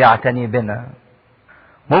انه يعتني بنا.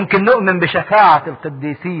 ممكن نؤمن بشفاعة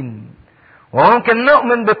القديسين وممكن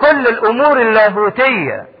نؤمن بكل الامور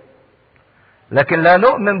اللاهوتية، لكن لا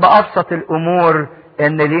نؤمن بأبسط الامور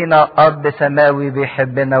ان لينا اب سماوي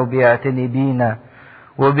بيحبنا وبيعتني بينا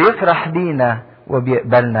وبيفرح بينا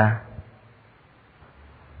وبيقبلنا.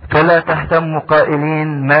 فلا تهتموا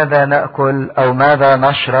قائلين ماذا نأكل او ماذا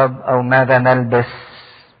نشرب او ماذا نلبس،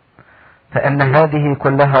 فإن هذه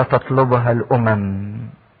كلها تطلبها الأمم،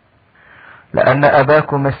 لأن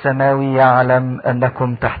أباكم السماوي يعلم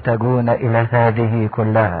أنكم تحتاجون إلى هذه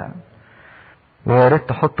كلها. ويا ريت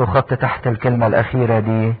تحطوا خط تحت الكلمة الأخيرة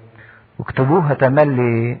دي واكتبوها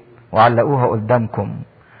تملي وعلقوها قدامكم،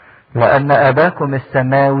 لأن أباكم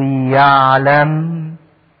السماوي يعلم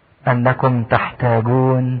أنكم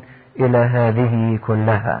تحتاجون إلى هذه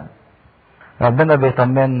كلها. ربنا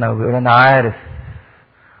بيطمنا وبيقول أنا عارف،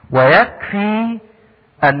 ويكفي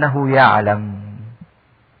أنه يعلم،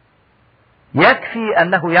 يكفي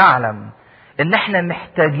أنه يعلم إن احنا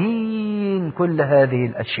محتاجين كل هذه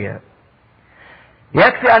الأشياء.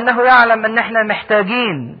 يكفي أنه يعلم إن احنا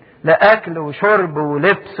محتاجين لأكل وشرب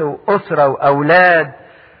ولبس وأسرة وأولاد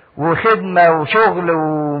وخدمة وشغل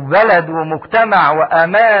وبلد ومجتمع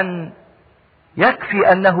وأمان.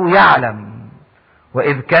 يكفي أنه يعلم،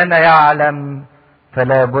 وإذ كان يعلم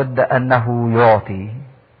فلا بد أنه يعطي.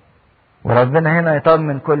 وربنا هنا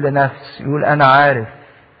يطمن كل نفس، يقول أنا عارف،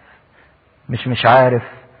 مش عارف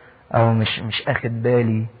أو مش أخد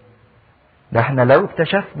بالي. ده احنا لو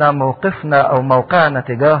اكتشفنا موقفنا أو موقعنا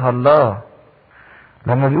تجاه الله،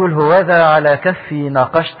 لما بيقول هوذا على كفي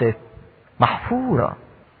ناقشتك محفورة،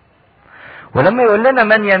 ولما يقول لنا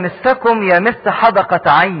من يمسكم يمس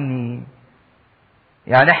حدقة عيني،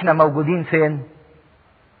 يعني احنا موجودين فين؟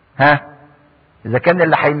 إذا كان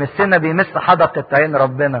اللي هيمسنا بيمس حدقة عين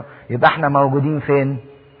ربنا، يبقى احنا موجودين فين؟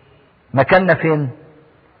 مكاننا فين؟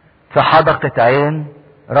 في حدقة عين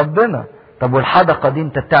ربنا. طب والحدقة دي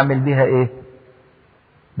انت بتعمل بيها ايه؟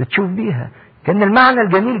 بتشوف بيها. كان المعنى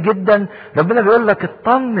الجميل جدا ربنا بيقول لك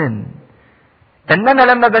اطمن ان انا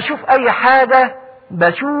لما بشوف اي حاجة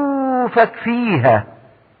بشوفك فيها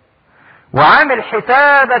وعامل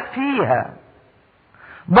حسابك فيها،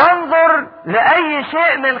 بنظر لأي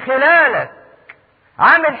شيء من خلالك،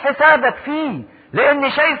 عامل حسابك فيه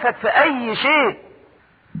لاني شايفك في اي شيء.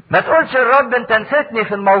 ما تقولش الرب انت نسيتني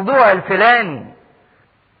في الموضوع الفلاني،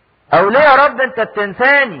 او ليه يا رب انت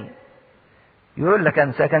بتنساني. يقول لك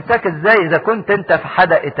انساك ازاي اذا كنت انت في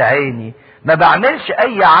حدقة عيني. ما بعملش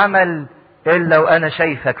اي عمل الا وانا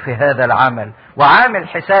شايفك في هذا العمل وعامل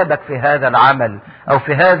حسابك في هذا العمل او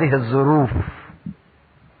في هذه الظروف.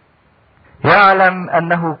 يعلم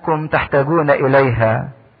انكم تحتاجون اليها،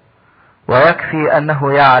 ويكفي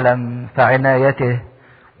انه يعلم فعنايته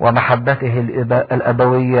ومحبته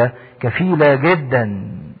الابوية كفيلة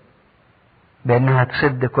جدا بانها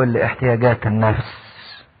تسد كل احتياجات النفس.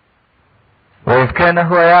 وإذ كان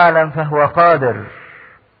هو يعلم فهو قادر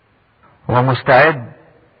ومستعد،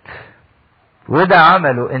 وده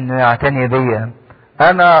عمله انه يعتني بيا.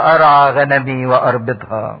 انا ارعى غنمي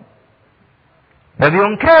واربطها. ما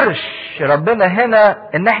بينكرش ربنا هنا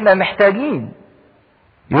ان احنا محتاجين،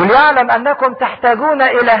 يقول يعلم انكم تحتاجون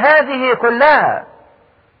الى هذه كلها.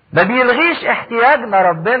 ما بيلغيش احتياجنا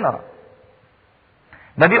ربنا،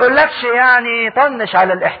 ما بيقولكش يعني طنش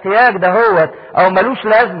على الاحتياج ده هو او ملوش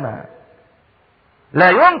لازمة. لا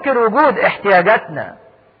ينكر وجود احتياجاتنا،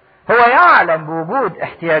 هو يعلم بوجود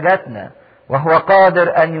احتياجاتنا وهو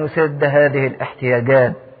قادر ان يسد هذه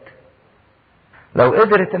الاحتياجات. لو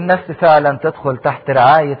قدرت النفس فعلا تدخل تحت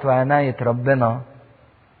رعاية وعناية ربنا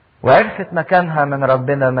وعرفت مكانها من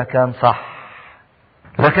ربنا مكان صح.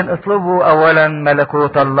 لكن اطلبوا اولا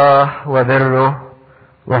ملكوت الله وبره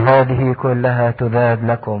وهذه كلها تزاد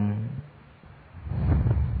لكم.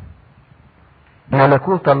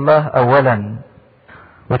 ملكوت الله اولا.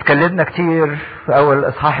 واتكلمنا كتير في اول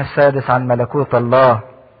الاصحاح السادس عن ملكوت الله،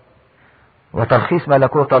 وتلخيص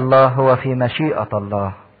ملكوت الله هو في مشيئة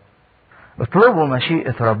الله. اطلبوا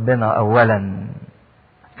مشيئة ربنا اولا.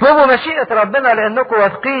 اطلبوا مشيئة ربنا لانكم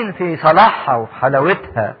واثقين في صلاحها وفي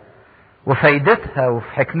حلاوتها وفايدتها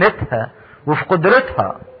وفي حكمتها وفي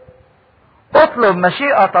قدرتها. اطلب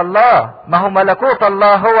مشيئة الله. ما هو ملكوت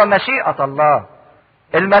الله هو مشيئة الله.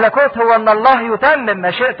 الملكوت هو ان الله يتمم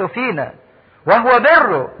مشيئته فينا وهو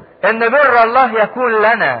بره، ان بر الله يكون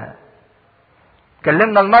لنا.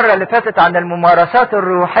 اتكلمنا المرة اللي فاتت عن الممارسات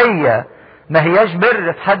الروحية، ما هياش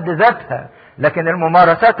بر في حد ذاتها، لكن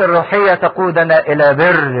الممارسات الروحية تقودنا الى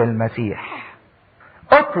بر المسيح.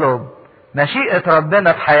 اطلب مشيئة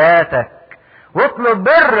ربنا في حياتك، واطلب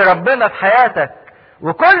بر ربنا في حياتك،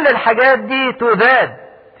 وكل الحاجات دي تزاد،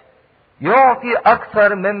 يعطي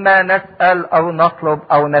اكثر مما نسأل او نطلب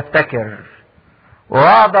او نفتكر.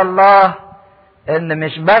 ووعد الله ان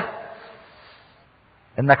مش بس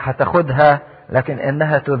انك هتاخدها، لكن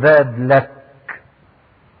انها تزاد لك.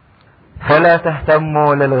 فلا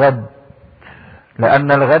تهتموا للغد،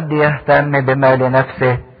 لان الغد يهتم بما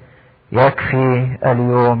لنفسه، يكفي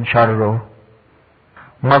اليوم شره.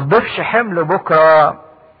 ما تضيفش حمل بكرة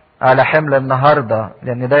على حمل النهاردة،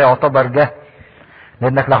 لان ده يعتبر جهل،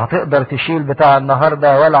 لانك لا هتقدر تشيل بتاع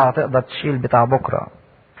النهاردة ولا هتقدر تشيل بتاع بكرة.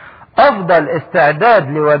 افضل استعداد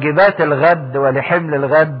لواجبات الغد ولحمل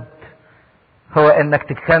الغد هو انك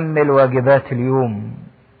تكمل واجبات اليوم.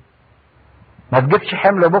 ما تجيبش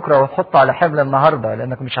حمل بكرة وتحطه على حمل النهاردة،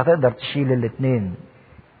 لانك مش هتقدر تشيل الاتنين.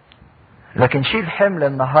 لكن شيل حمل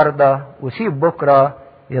النهاردة وسيب بكرة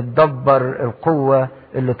يتدبر القوة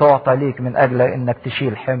اللي تعطى ليك من اجل انك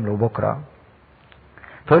تشيل حمل بكرة.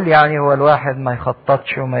 تقول يعني هو الواحد ما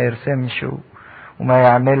يخططش وما يرسمش وما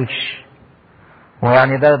يعملش،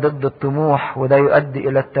 ويعني ده ضد الطموح وده يؤدي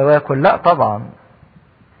الى التواكل؟ لا طبعا.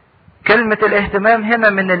 كلمة الاهتمام هنا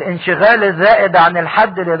من الانشغال الزائد عن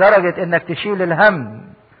الحد لدرجة انك تشيل الهم،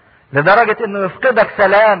 لدرجة انه يفقدك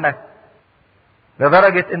سلامك،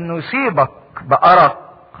 لدرجة انه يصيبك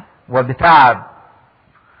بأرق وبتعب.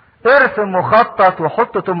 ارسم وخطط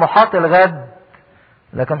وحط طموحات الغد،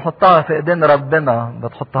 لكن حطها في ايدين ربنا، ما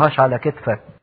تحطهاش على كتفك.